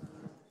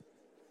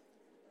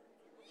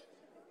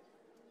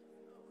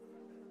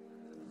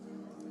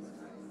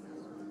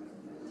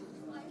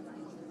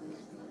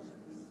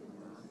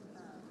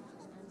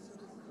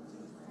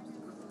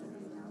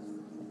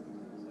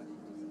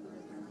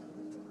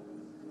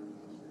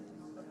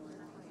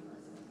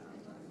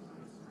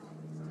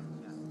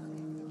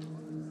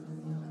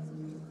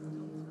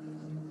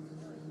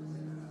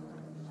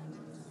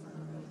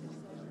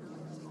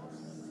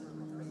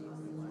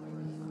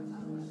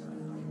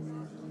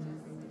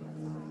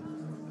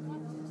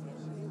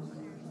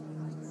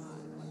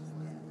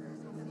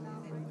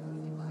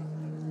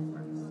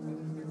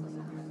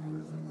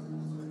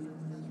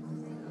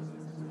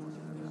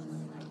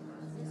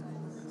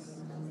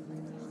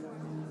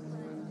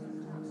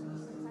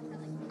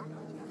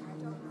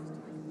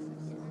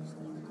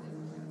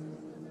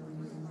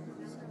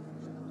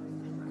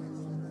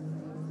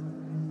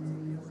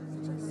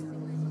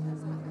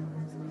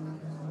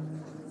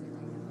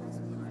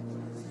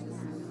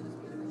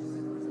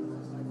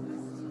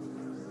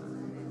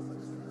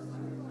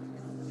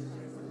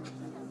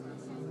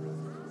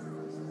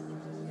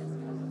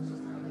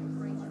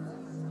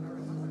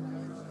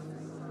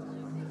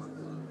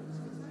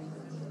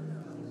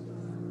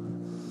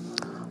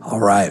 All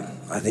right,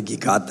 I think you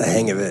got the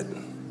hang of it.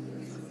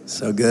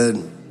 So good.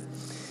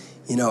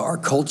 You know, our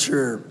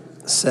culture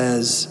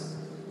says,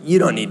 you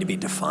don't need to be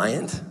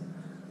defiant.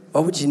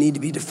 What would you need to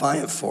be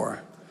defiant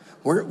for?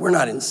 We're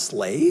not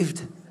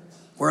enslaved.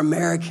 We're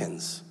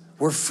Americans.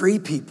 We're free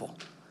people.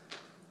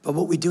 But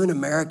what we do in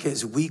America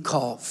is we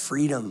call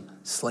freedom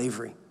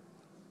slavery.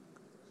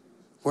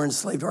 We're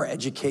enslaved to our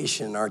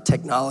education, our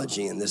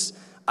technology, and this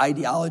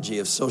ideology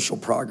of social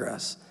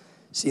progress.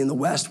 See, in the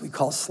West, we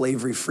call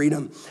slavery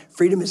freedom.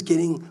 Freedom is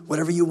getting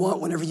whatever you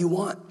want, whenever you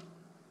want.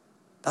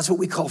 That's what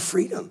we call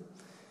freedom.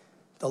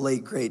 The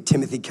late, great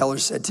Timothy Keller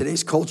said,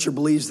 today's culture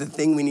believes the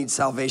thing we need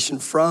salvation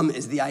from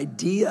is the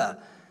idea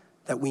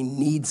that we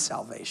need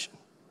salvation.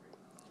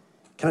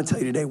 Can I tell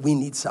you today, we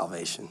need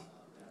salvation.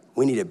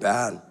 We need it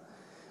bad.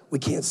 We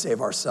can't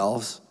save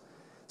ourselves.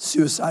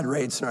 Suicide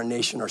rates in our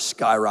nation are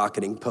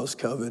skyrocketing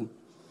post-COVID.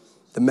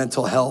 The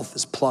mental health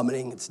is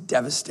plummeting. It's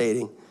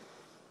devastating.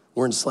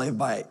 We're enslaved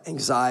by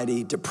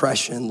anxiety,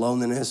 depression,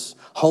 loneliness.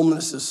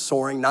 Homelessness is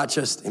soaring, not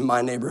just in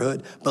my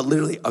neighborhood, but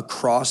literally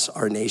across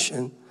our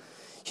nation.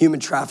 Human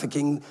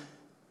trafficking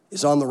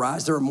is on the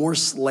rise. There are more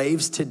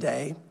slaves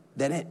today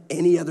than at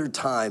any other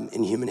time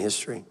in human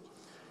history.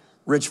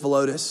 Rich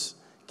Villodas,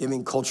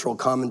 giving cultural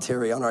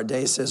commentary on our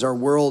day, says our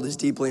world is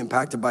deeply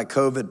impacted by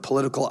COVID,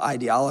 political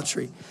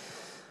idolatry,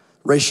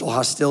 racial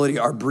hostility.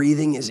 Our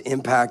breathing is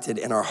impacted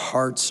and our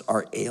hearts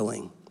are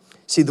ailing.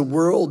 See, the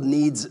world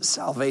needs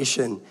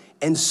salvation,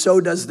 and so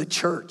does the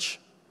church.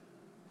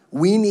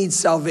 We need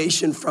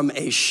salvation from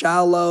a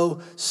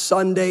shallow,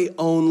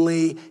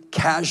 Sunday-only,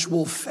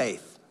 casual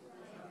faith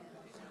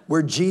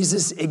where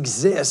Jesus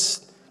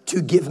exists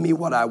to give me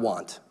what I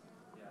want.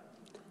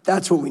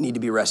 That's what we need to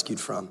be rescued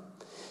from.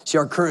 See,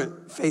 our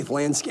current faith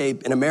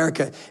landscape in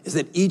America is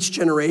that each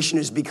generation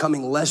is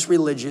becoming less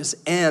religious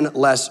and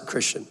less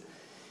Christian.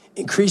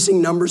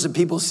 Increasing numbers of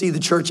people see the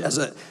church as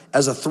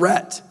a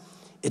threat.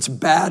 It's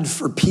bad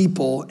for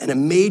people and a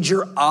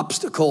major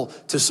obstacle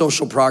to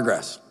social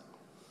progress.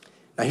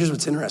 Now, here's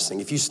what's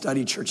interesting. If you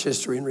study church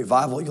history and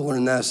revival, you'll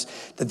learn this,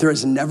 that there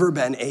has never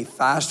been a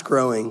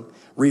fast-growing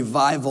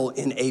revival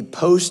in a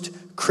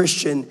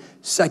post-Christian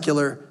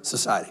secular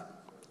society.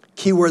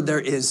 Keyword there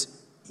is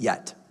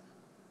yet.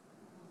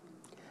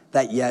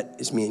 That yet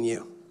is me and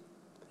you.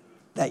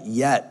 That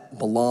yet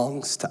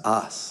belongs to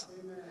us.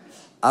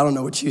 I don't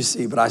know what you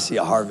see, but I see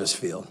a harvest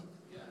field.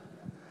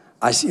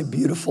 I see a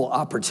beautiful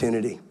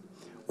opportunity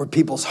where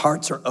people's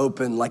hearts are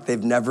open like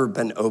they've never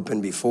been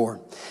open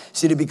before.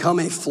 See, to become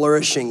a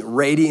flourishing,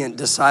 radiant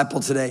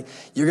disciple today,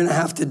 you're gonna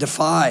have to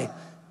defy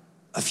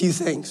a few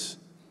things,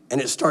 and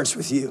it starts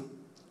with you.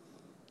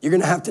 You're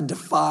gonna have to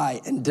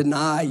defy and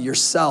deny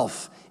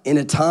yourself in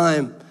a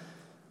time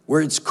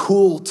where it's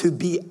cool to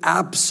be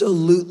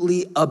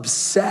absolutely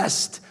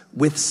obsessed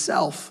with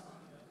self.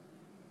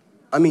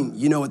 I mean,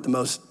 you know what the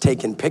most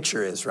taken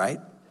picture is, right?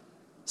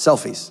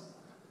 Selfies.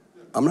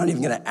 I'm not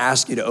even gonna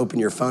ask you to open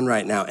your phone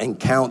right now and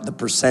count the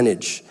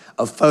percentage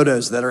of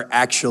photos that are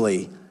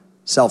actually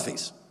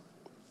selfies.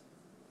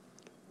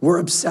 We're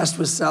obsessed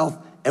with self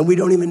and we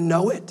don't even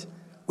know it.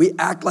 We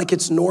act like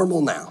it's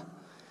normal now.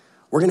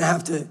 We're gonna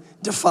have to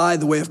defy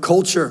the way of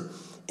culture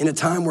in a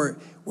time where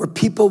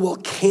people will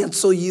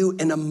cancel you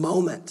in a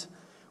moment.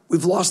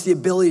 We've lost the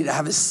ability to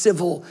have a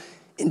civil,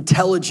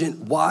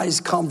 intelligent,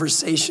 wise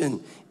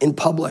conversation in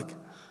public.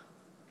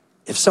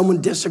 If someone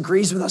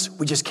disagrees with us,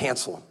 we just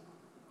cancel them.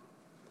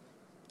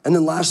 And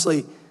then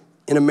lastly,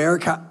 in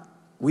America,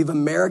 we've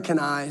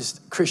Americanized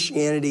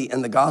Christianity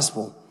and the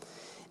gospel.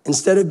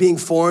 Instead of being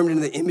formed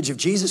in the image of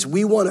Jesus,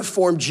 we want to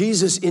form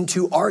Jesus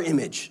into our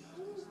image.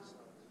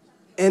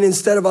 And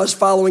instead of us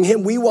following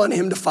him, we want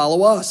him to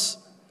follow us.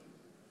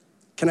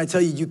 Can I tell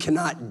you, you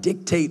cannot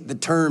dictate the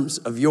terms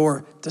of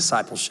your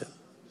discipleship.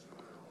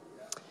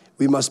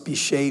 We must be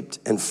shaped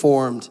and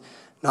formed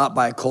not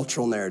by a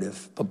cultural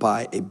narrative, but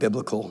by a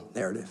biblical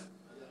narrative.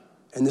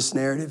 And this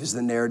narrative is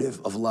the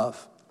narrative of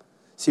love.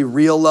 See,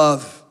 real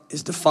love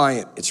is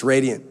defiant, it's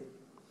radiant.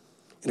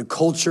 In a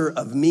culture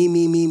of me,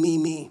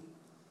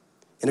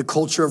 in a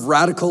culture of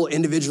radical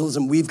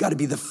individualism, we've got to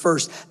be the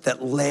first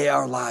that lay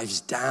our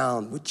lives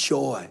down with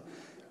joy,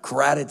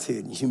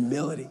 gratitude, and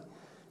humility,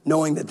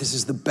 knowing that this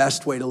is the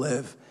best way to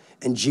live,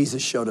 and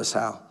Jesus showed us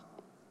how.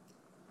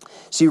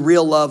 See,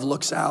 real love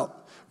looks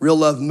out. Real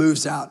love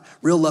moves out.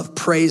 Real love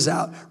prays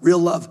out. Real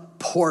love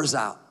pours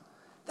out.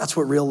 That's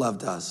what real love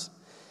does.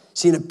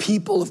 See, in a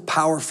people of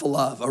powerful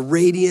love, a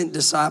radiant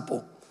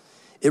disciple,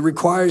 it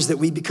requires that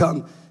we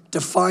become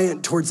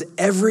defiant towards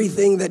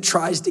everything that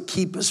tries to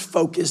keep us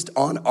focused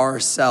on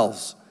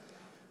ourselves.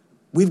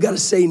 We've got to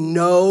say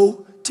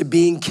no to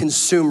being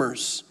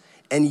consumers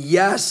and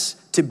yes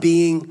to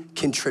being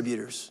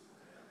contributors.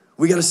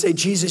 We got to say,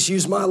 Jesus,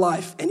 use my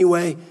life any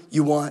way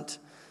you want.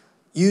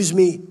 Use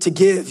me to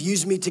give,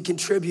 use me to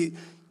contribute.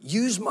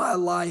 Use my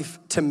life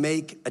to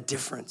make a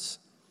difference.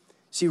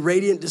 See,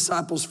 radiant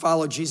disciples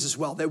follow Jesus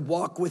well. They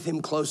walk with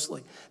him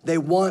closely. They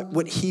want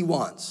what he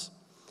wants.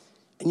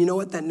 And you know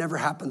what? That never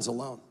happens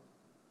alone.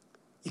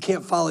 You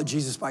can't follow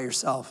Jesus by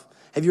yourself.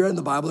 Have you read in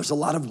the Bible? There's a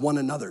lot of one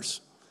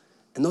another's.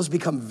 And those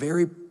become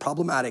very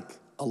problematic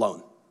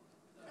alone.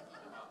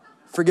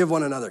 Forgive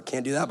one another.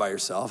 Can't do that by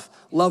yourself.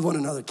 Love one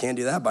another. Can't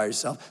do that by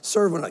yourself.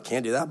 Serve one another.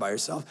 Can't do that by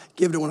yourself.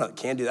 Give to one another.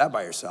 Can't do that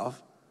by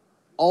yourself.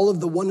 All of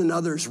the one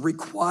another's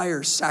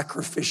require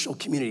sacrificial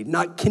community,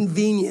 not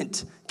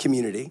convenient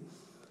community,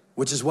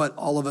 which is what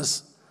all of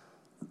us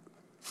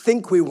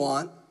think we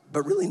want,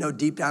 but really know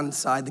deep down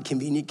inside the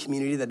convenient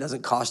community that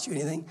doesn't cost you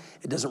anything,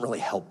 it doesn't really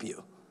help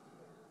you.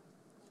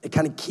 It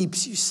kind of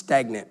keeps you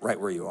stagnant right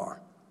where you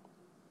are.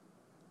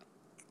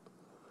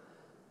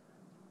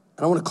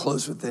 And I want to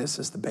close with this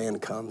as the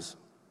band comes.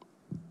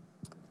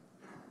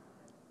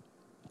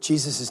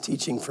 Jesus is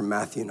teaching from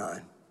Matthew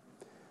 9.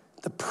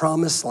 The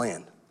promised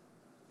land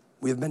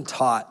we have been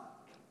taught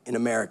in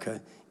America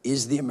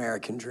is the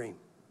American dream.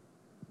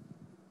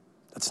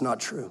 That's not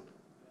true.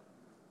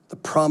 The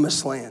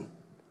promised land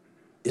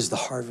is the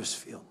harvest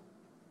field.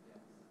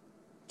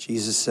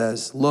 Jesus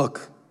says,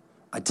 look,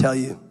 I tell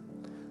you,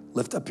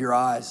 lift up your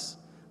eyes.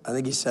 I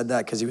think he said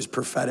that because he was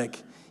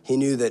prophetic. He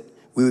knew that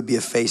we would be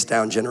a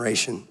face-down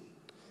generation.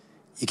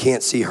 You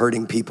can't see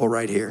hurting people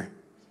right here.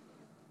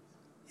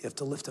 You have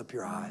to lift up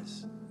your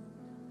eyes.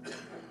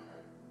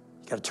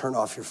 You got to turn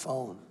off your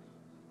phone.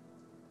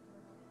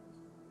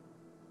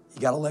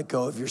 You got to let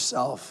go of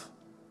yourself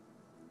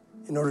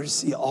in order to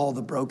see all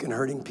the broken,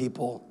 hurting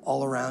people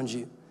all around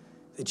you,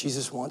 that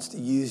Jesus wants to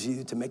use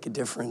you to make a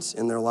difference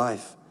in their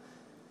life.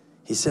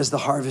 He says the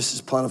harvest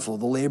is plentiful,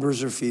 the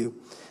laborers are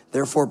few.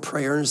 Therefore,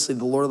 pray earnestly to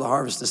the Lord of the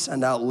harvest to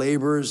send out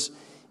laborers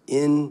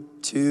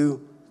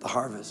into the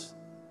harvest.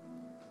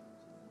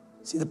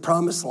 See, the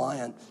promised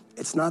land,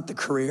 it's not the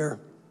career.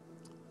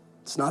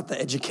 It's not the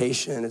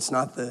education. It's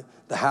not the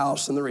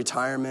house and the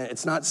retirement.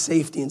 It's not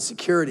safety and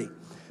security.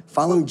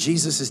 Following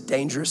Jesus is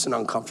dangerous and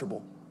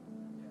uncomfortable.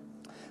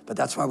 But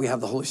that's why we have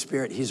the Holy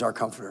Spirit. He's our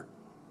comforter.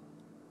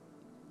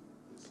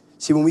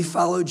 See, when we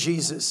follow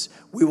Jesus,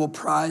 we will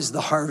prize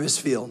the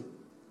harvest field.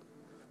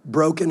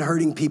 Broken,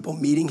 hurting people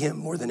meeting him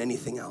more than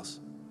anything else.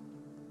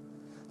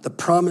 The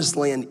promised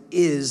land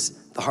is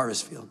the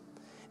harvest field.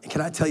 And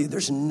can I tell you,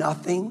 there's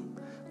nothing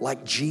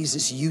like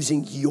Jesus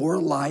using your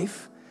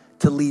life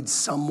to lead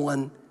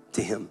someone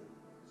to him.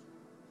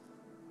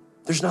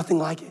 There's nothing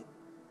like it.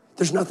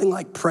 There's nothing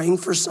like praying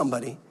for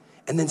somebody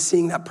and then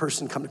seeing that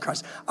person come to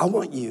Christ. I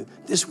want you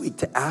this week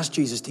to ask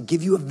Jesus to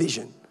give you a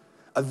vision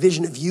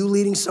of you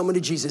leading someone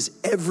to Jesus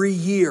every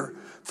year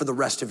for the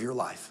rest of your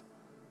life.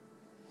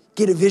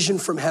 get a vision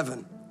from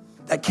heaven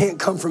that can't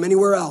come from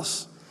anywhere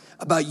else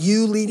about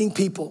you leading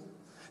people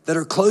that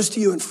are close to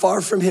you and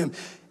far from him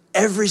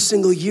every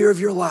single year of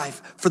your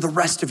life for the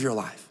rest of your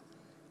life.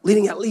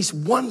 Leading at least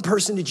one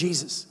person to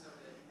Jesus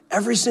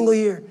every single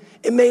year.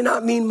 It may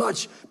not mean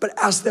much, but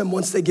ask them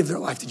once they give their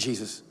life to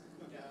Jesus.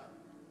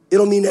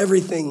 It'll mean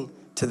everything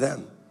to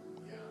them.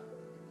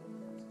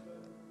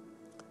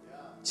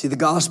 See, the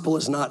gospel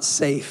is not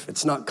safe.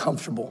 It's not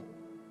comfortable.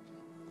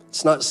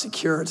 It's not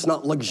secure. It's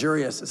not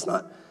luxurious. It's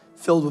not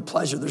filled with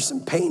pleasure. There's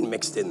some pain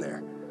mixed in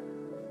there.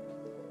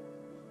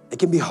 It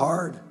can be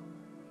hard.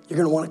 You're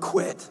going to want to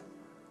quit.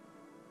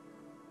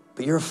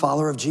 But you're a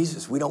follower of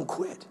Jesus. We don't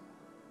quit.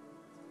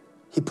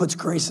 He puts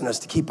grace in us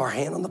to keep our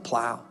hand on the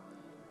plow.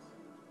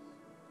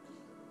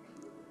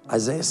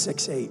 Isaiah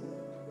 6:8.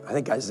 I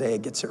think Isaiah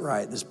gets it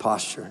right, this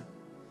posture.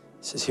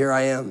 He says, here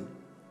I am.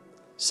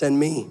 Send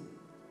me.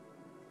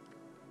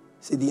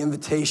 See, the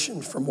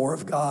invitation for more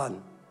of God.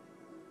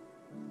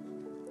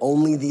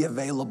 Only the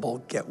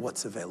available get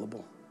what's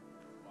available.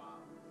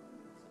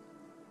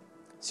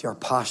 See, our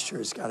posture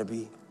has got to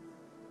be,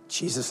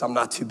 Jesus, I'm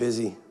not too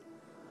busy.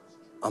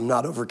 I'm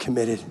not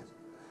overcommitted.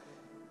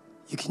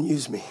 You can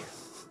use me.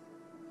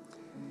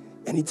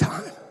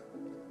 Anytime,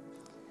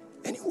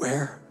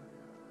 anywhere,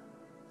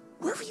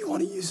 wherever you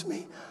want to use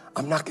me.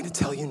 I'm not going to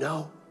tell you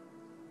no.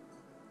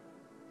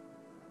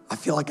 I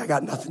feel like I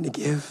got nothing to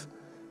give.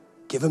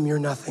 Give him your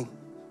nothing.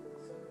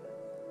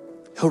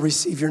 He'll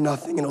receive your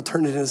nothing and he'll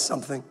turn it into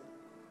something.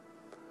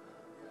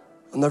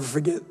 I'll never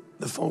forget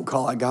the phone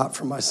call I got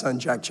from my son,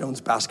 Jack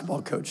Jones,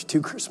 basketball coach,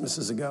 2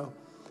 Christmases ago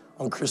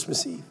on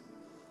Christmas Eve.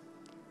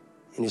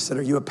 And he said,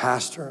 are you a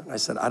pastor? And I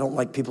said, I don't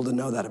like people to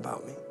know that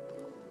about me.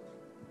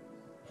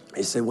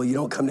 He said, well, you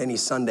don't come to any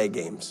Sunday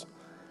games.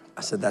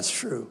 I said, that's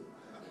true.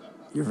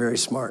 You're very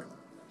smart.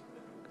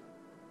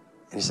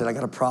 And he said, I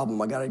got a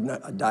problem. I got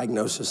a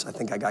diagnosis. I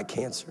think I got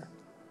cancer.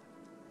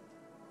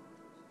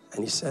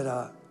 And he said,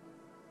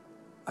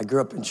 I grew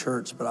up in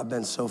church, but I've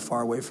been so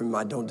far away from him,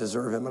 I don't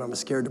deserve him, and I'm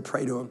scared to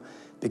pray to him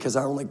because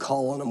I only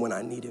call on him when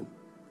I need him.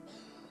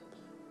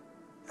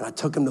 And I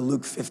took him to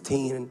Luke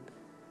 15 and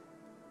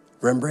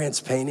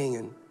Rembrandt's painting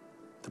and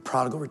the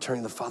prodigal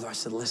returning to the father. I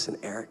said, listen,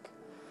 Eric,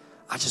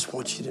 I just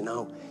want you to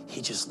know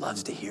he just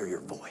loves to hear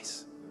your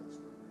voice.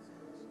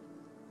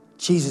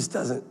 Jesus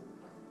doesn't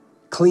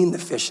clean the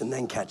fish and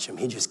then catch him.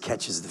 He just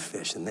catches the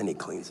fish and then he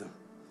cleans them.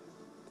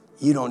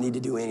 You don't need to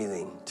do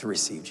anything to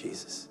receive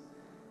Jesus.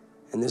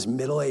 And this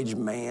middle-aged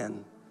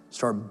man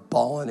started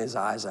bawling his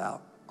eyes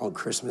out on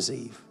Christmas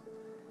Eve,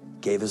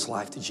 gave his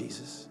life to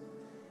Jesus.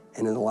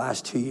 And in the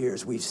last 2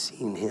 years, we've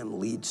seen him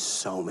lead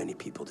so many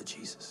people to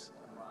Jesus.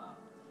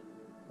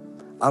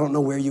 I don't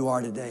know where you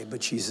are today,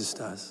 but Jesus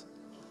does.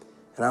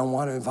 And I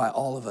want to invite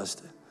all of us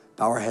to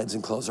bow our heads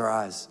and close our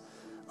eyes.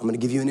 I'm going to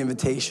give you an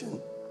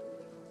invitation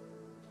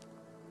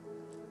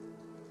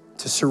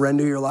to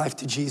surrender your life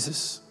to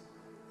Jesus.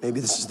 Maybe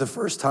this is the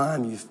first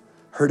time you've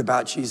heard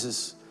about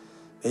Jesus.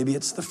 Maybe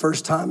it's the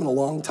first time in a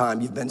long time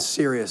you've been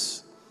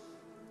serious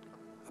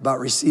about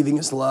receiving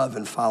his love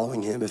and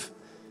following him. If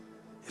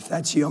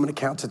that's you, I'm going to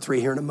count to 3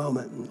 here in a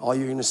moment. And all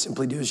you're going to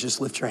simply do is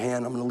just lift your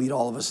hand. I'm going to lead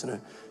all of us in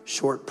a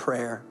short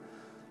prayer,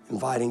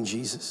 inviting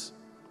Jesus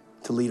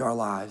to lead our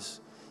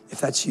lives. If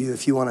that's you,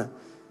 if you want to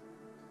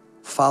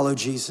follow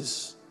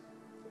Jesus,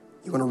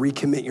 you want to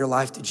recommit your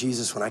life to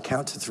Jesus, when I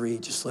count to 3,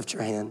 just lift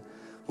your hand.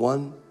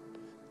 1,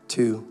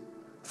 2,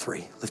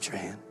 3. Lift your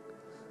hand.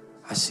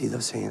 I see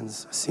those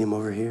hands. I see them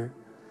over here.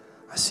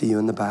 I see you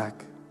in the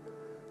back.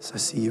 So I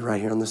see you right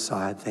here on the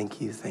side.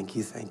 Thank you, thank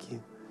you, thank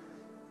you.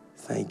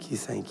 Thank you,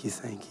 thank you,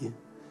 thank you. You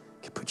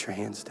can put your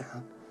hands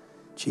down.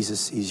 Jesus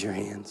sees your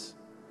hands.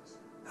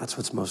 That's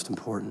what's most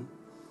important.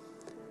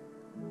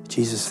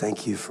 Jesus,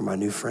 thank you for my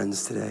new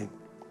friends today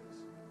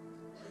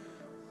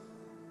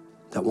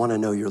that want to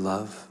know your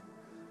love,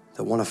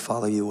 that want to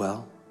follow you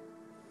well,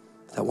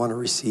 that want to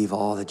receive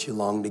all that you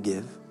long to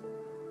give.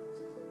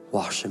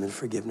 Wash them in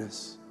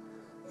forgiveness.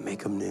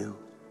 Make them new.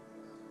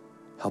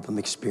 Help them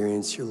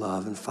experience your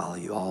love and follow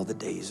you all the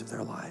days of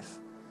their life.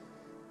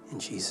 In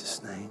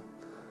Jesus' name.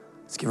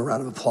 Let's give a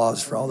round of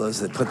applause for all those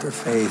that put their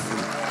faith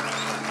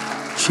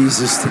in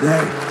Jesus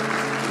today.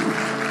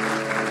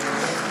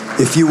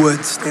 If you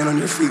would, stand on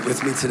your feet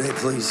with me today,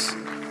 please.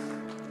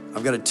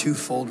 I've got a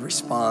 2-fold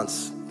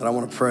response that I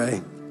want to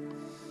pray.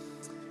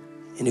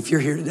 And if you're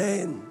here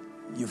today and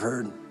you've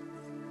heard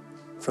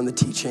from the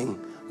teaching,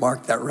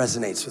 Mark, that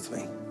resonates with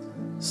me.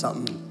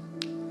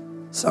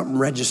 Something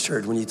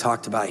registered when you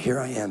talked about, here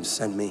I am,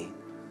 send me.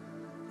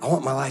 I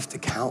want my life to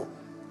count.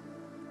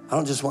 I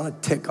don't just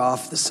want to tick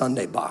off the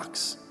Sunday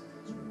box.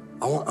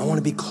 I want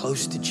to be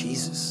close to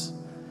Jesus.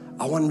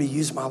 I want to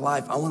use my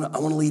life. I want to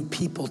lead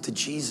people to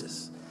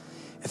Jesus.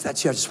 If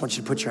that's you, I just want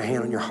you to put your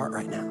hand on your heart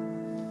right now.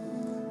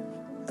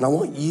 And I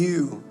want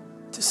you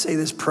to say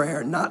this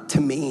prayer, not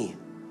to me,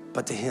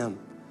 but to him.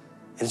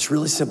 And it's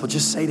really simple.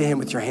 Just say to him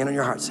with your hand on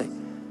your heart, say,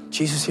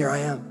 Jesus, here I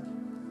am.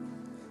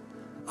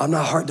 I'm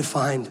not hard to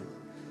find.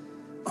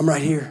 I'm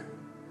right here.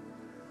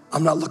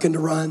 I'm not looking to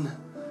run.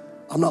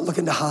 I'm not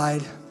looking to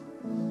hide.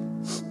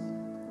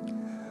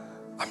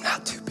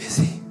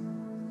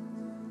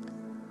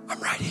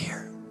 I'm right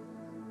here.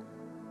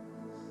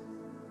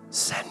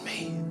 Send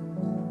me.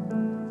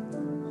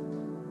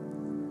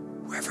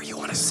 Wherever you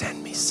want to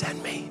send me,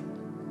 send me.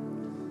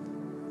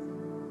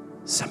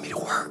 Send me to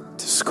work,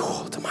 to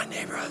school, to my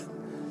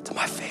neighborhood, to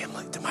my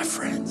family, to my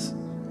friends.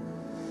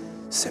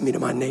 Send me to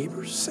my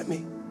neighbors. Send me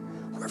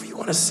wherever you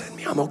want to send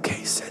me. I'm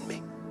okay. Send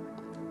me.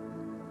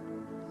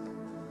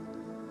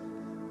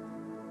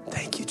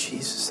 Thank you,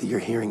 Jesus, that you're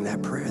hearing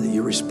that prayer, that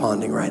you're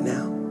responding right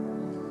now,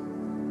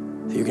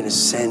 that you're going to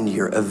send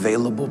your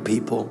available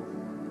people.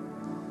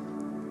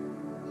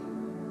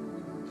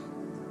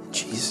 In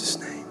Jesus'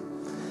 name.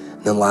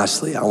 And then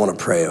lastly, I want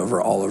to pray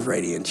over all of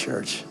Radiant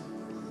Church.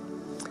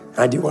 And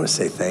I do want to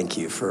say thank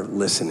you for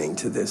listening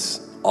to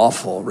this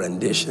awful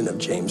rendition of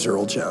James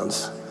Earl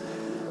Jones.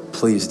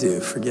 Please do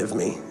forgive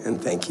me,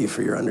 and thank you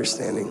for your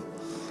understanding.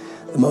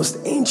 The most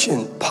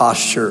ancient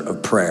posture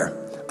of prayer.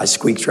 I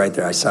squeaked right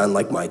there. I sound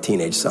like my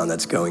teenage son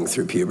that's going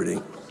through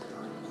puberty.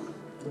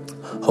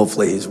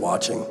 Hopefully he's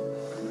watching.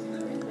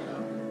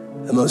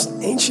 The most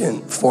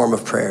ancient form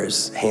of prayer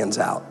is hands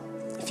out.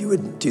 If you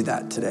would do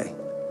that today.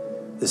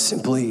 This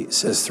simply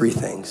says three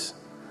things: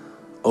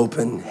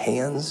 open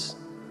hands,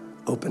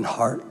 open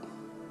heart,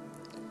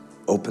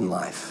 open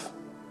life.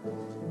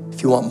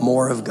 If you want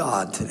more of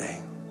God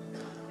today,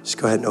 just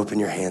go ahead and open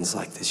your hands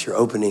like this. You're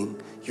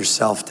opening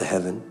yourself to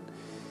heaven.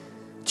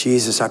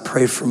 Jesus, I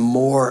pray for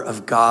more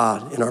of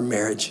God in our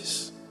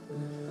marriages,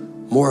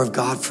 more of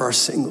God for our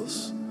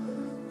singles,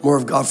 more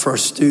of God for our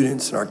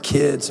students and our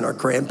kids and our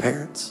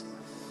grandparents.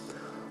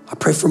 I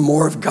pray for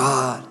more of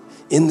God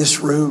in this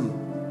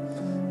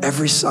room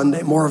every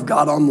Sunday, more of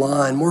God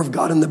online, more of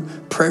God in the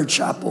prayer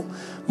chapel,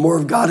 more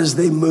of God as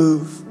they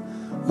move,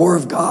 more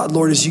of God,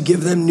 Lord, as you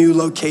give them new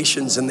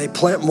locations and they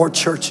plant more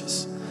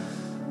churches.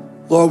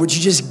 Lord, would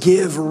you just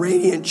give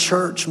Radiant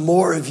Church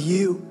more of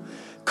you?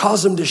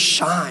 Cause them to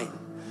shine.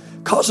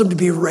 Cause them to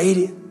be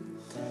radiant.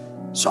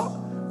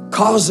 So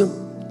cause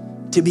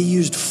them to be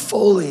used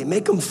fully.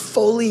 Make them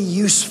fully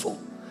useful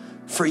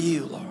for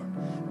you, Lord.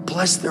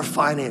 Bless their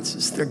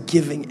finances, their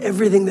giving,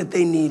 everything that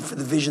they need for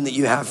the vision that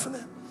you have for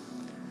them.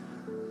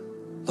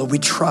 Lord, we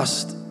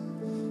trust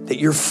that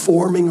you're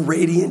forming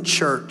Radiant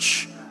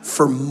Church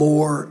for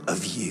more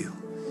of you.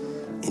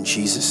 In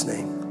Jesus'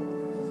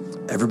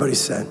 name. Everybody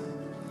said,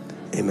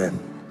 amen.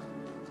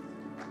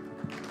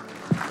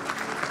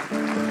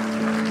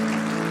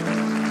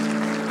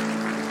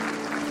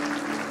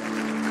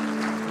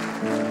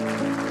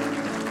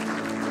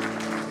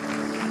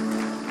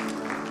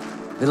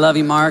 We love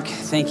you, Mark.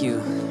 Thank you.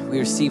 We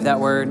received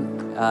that word.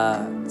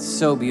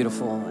 So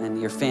beautiful.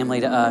 And your family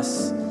to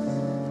us.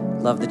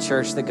 Love the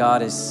church that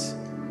God is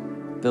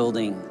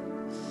building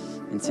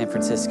in San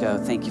Francisco.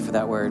 Thank you for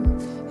that word.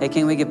 Hey,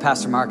 can we give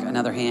Pastor Mark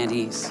another hand?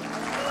 He's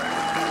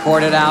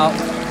poured it out.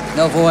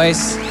 No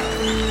voice.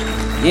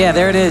 Yeah,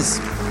 there it is.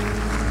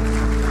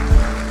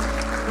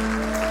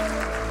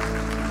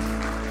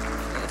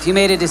 If you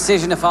made a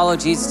decision to follow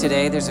Jesus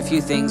today, there's a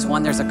few things.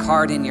 One, there's a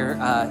card in your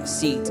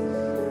seat.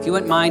 If you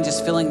wouldn't mind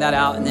just filling that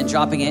out and then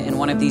dropping it in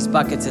one of these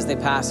buckets as they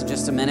pass in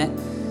just a minute.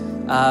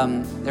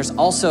 There's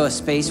also a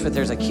space where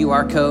there's a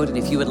QR code, and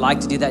if you would like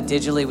to do that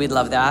digitally, we'd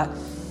love that.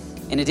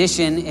 In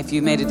addition, if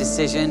you made a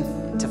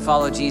decision to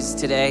follow Jesus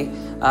today,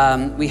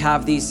 we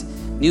have these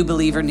New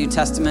Believer New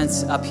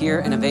Testaments up here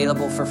and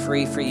available for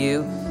free for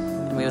you,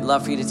 and we would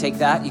love for you to take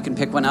that. You can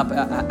pick one up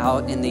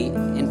out in the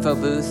info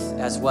booth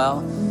as well.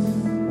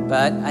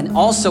 And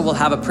also we'll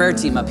have a prayer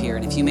team up here,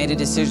 and if you made a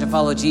decision to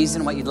follow Jesus,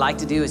 and what you'd like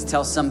to do is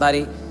tell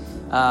somebody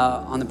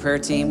on the prayer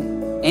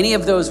team, any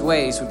of those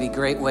ways would be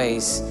great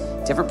ways.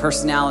 Different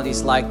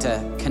personalities like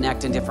to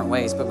connect in different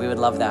ways, but we would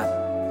love that.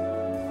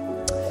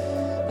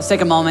 Let's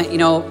take a moment. You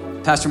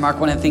know, Pastor Mark,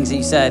 one of the things that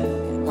you said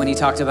when you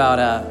talked about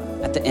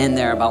at the end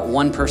there about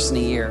one person a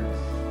year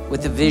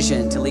with the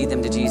vision to lead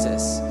them to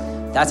Jesus.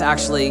 That's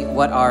actually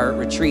what our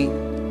retreat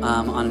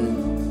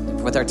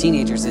with our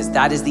teenagers is.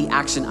 That is the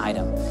action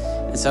item.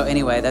 And so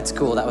anyway, that's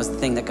cool. That was the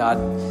thing that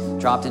God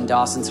dropped in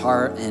Dawson's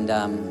heart,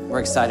 and we're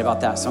excited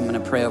about that. So I'm going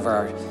to pray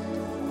over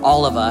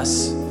all of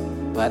us,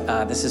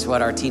 but this is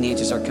what our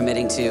teenagers are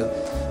committing to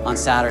on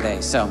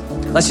Saturday. So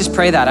let's just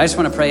pray that. I just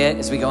want to pray it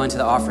as we go into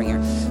the offering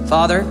here.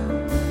 Father,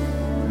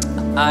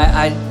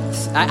 I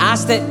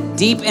ask that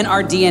deep in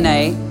our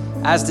DNA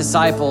as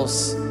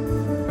disciples,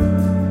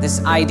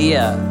 this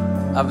idea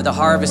of the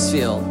harvest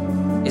field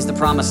is the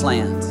promised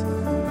land.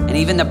 And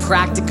even the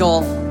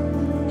practical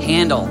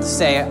handle to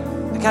say,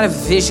 I got a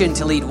vision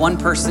to lead one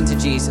person to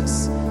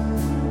Jesus.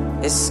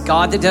 It's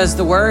God that does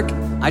the work.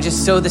 I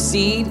just sow the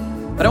seed,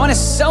 but I want to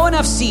sow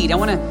enough seed. I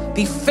want to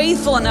be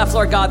faithful enough,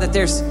 Lord God, that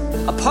there's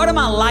a part of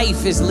my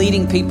life is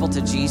leading people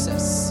to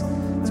Jesus.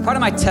 It's part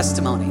of my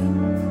testimony.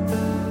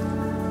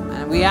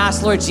 And we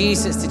ask, Lord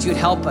Jesus, that you'd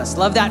help us.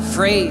 Love that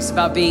phrase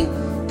about being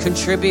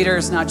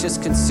contributors, not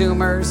just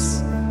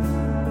consumers.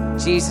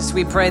 Jesus,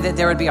 we pray that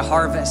there would be a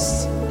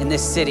harvest in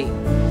this city.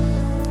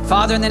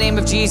 Father, in the name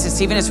of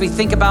Jesus, even as we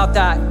think about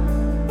that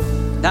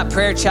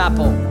prayer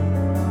chapel,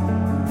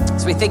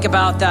 as we think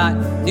about that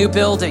new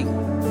building,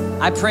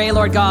 I pray,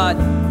 Lord God,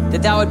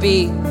 that would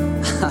be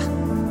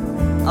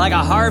like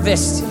a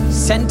harvest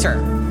center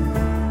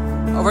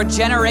over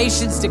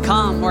generations to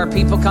come, where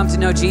people come to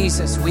know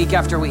Jesus week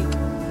after week.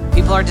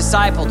 People are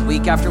discipled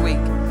week after week.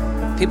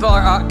 People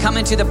are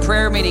coming to the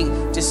prayer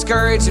meeting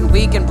discouraged and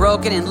weak and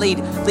broken, and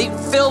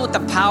filled with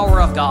the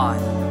power of God.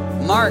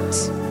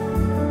 Marked.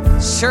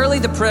 Surely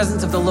the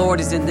presence of the Lord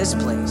is in this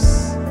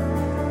place.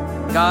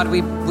 God,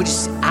 we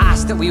just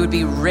ask that we would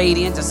be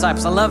radiant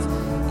disciples. I love,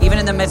 even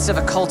in the midst of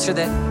a culture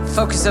that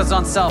focuses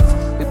on self,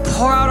 we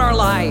pour out our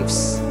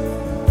lives.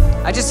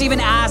 I just even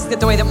ask that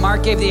the way that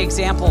Mark gave the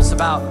examples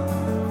about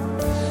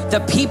the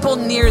people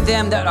near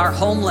them that are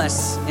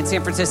homeless in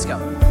San Francisco.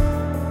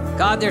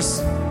 God,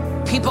 there's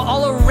people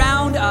all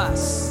around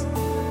us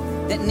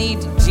that need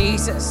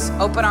Jesus.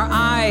 Open our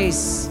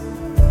eyes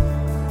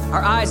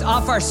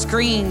off our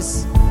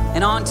screens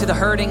and onto the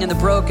hurting and the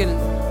broken.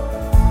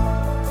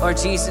 Lord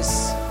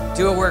Jesus,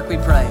 do a work, we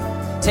pray.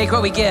 Take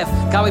what we give.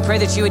 God, we pray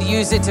that you would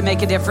use it to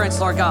make a difference,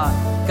 Lord God.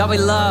 God, we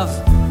love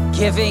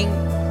giving.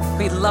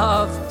 We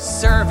love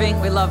serving.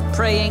 We love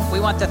praying.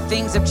 We want the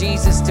things of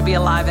Jesus to be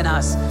alive in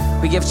us.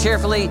 We give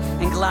cheerfully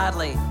and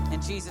gladly.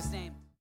 In Jesus' name.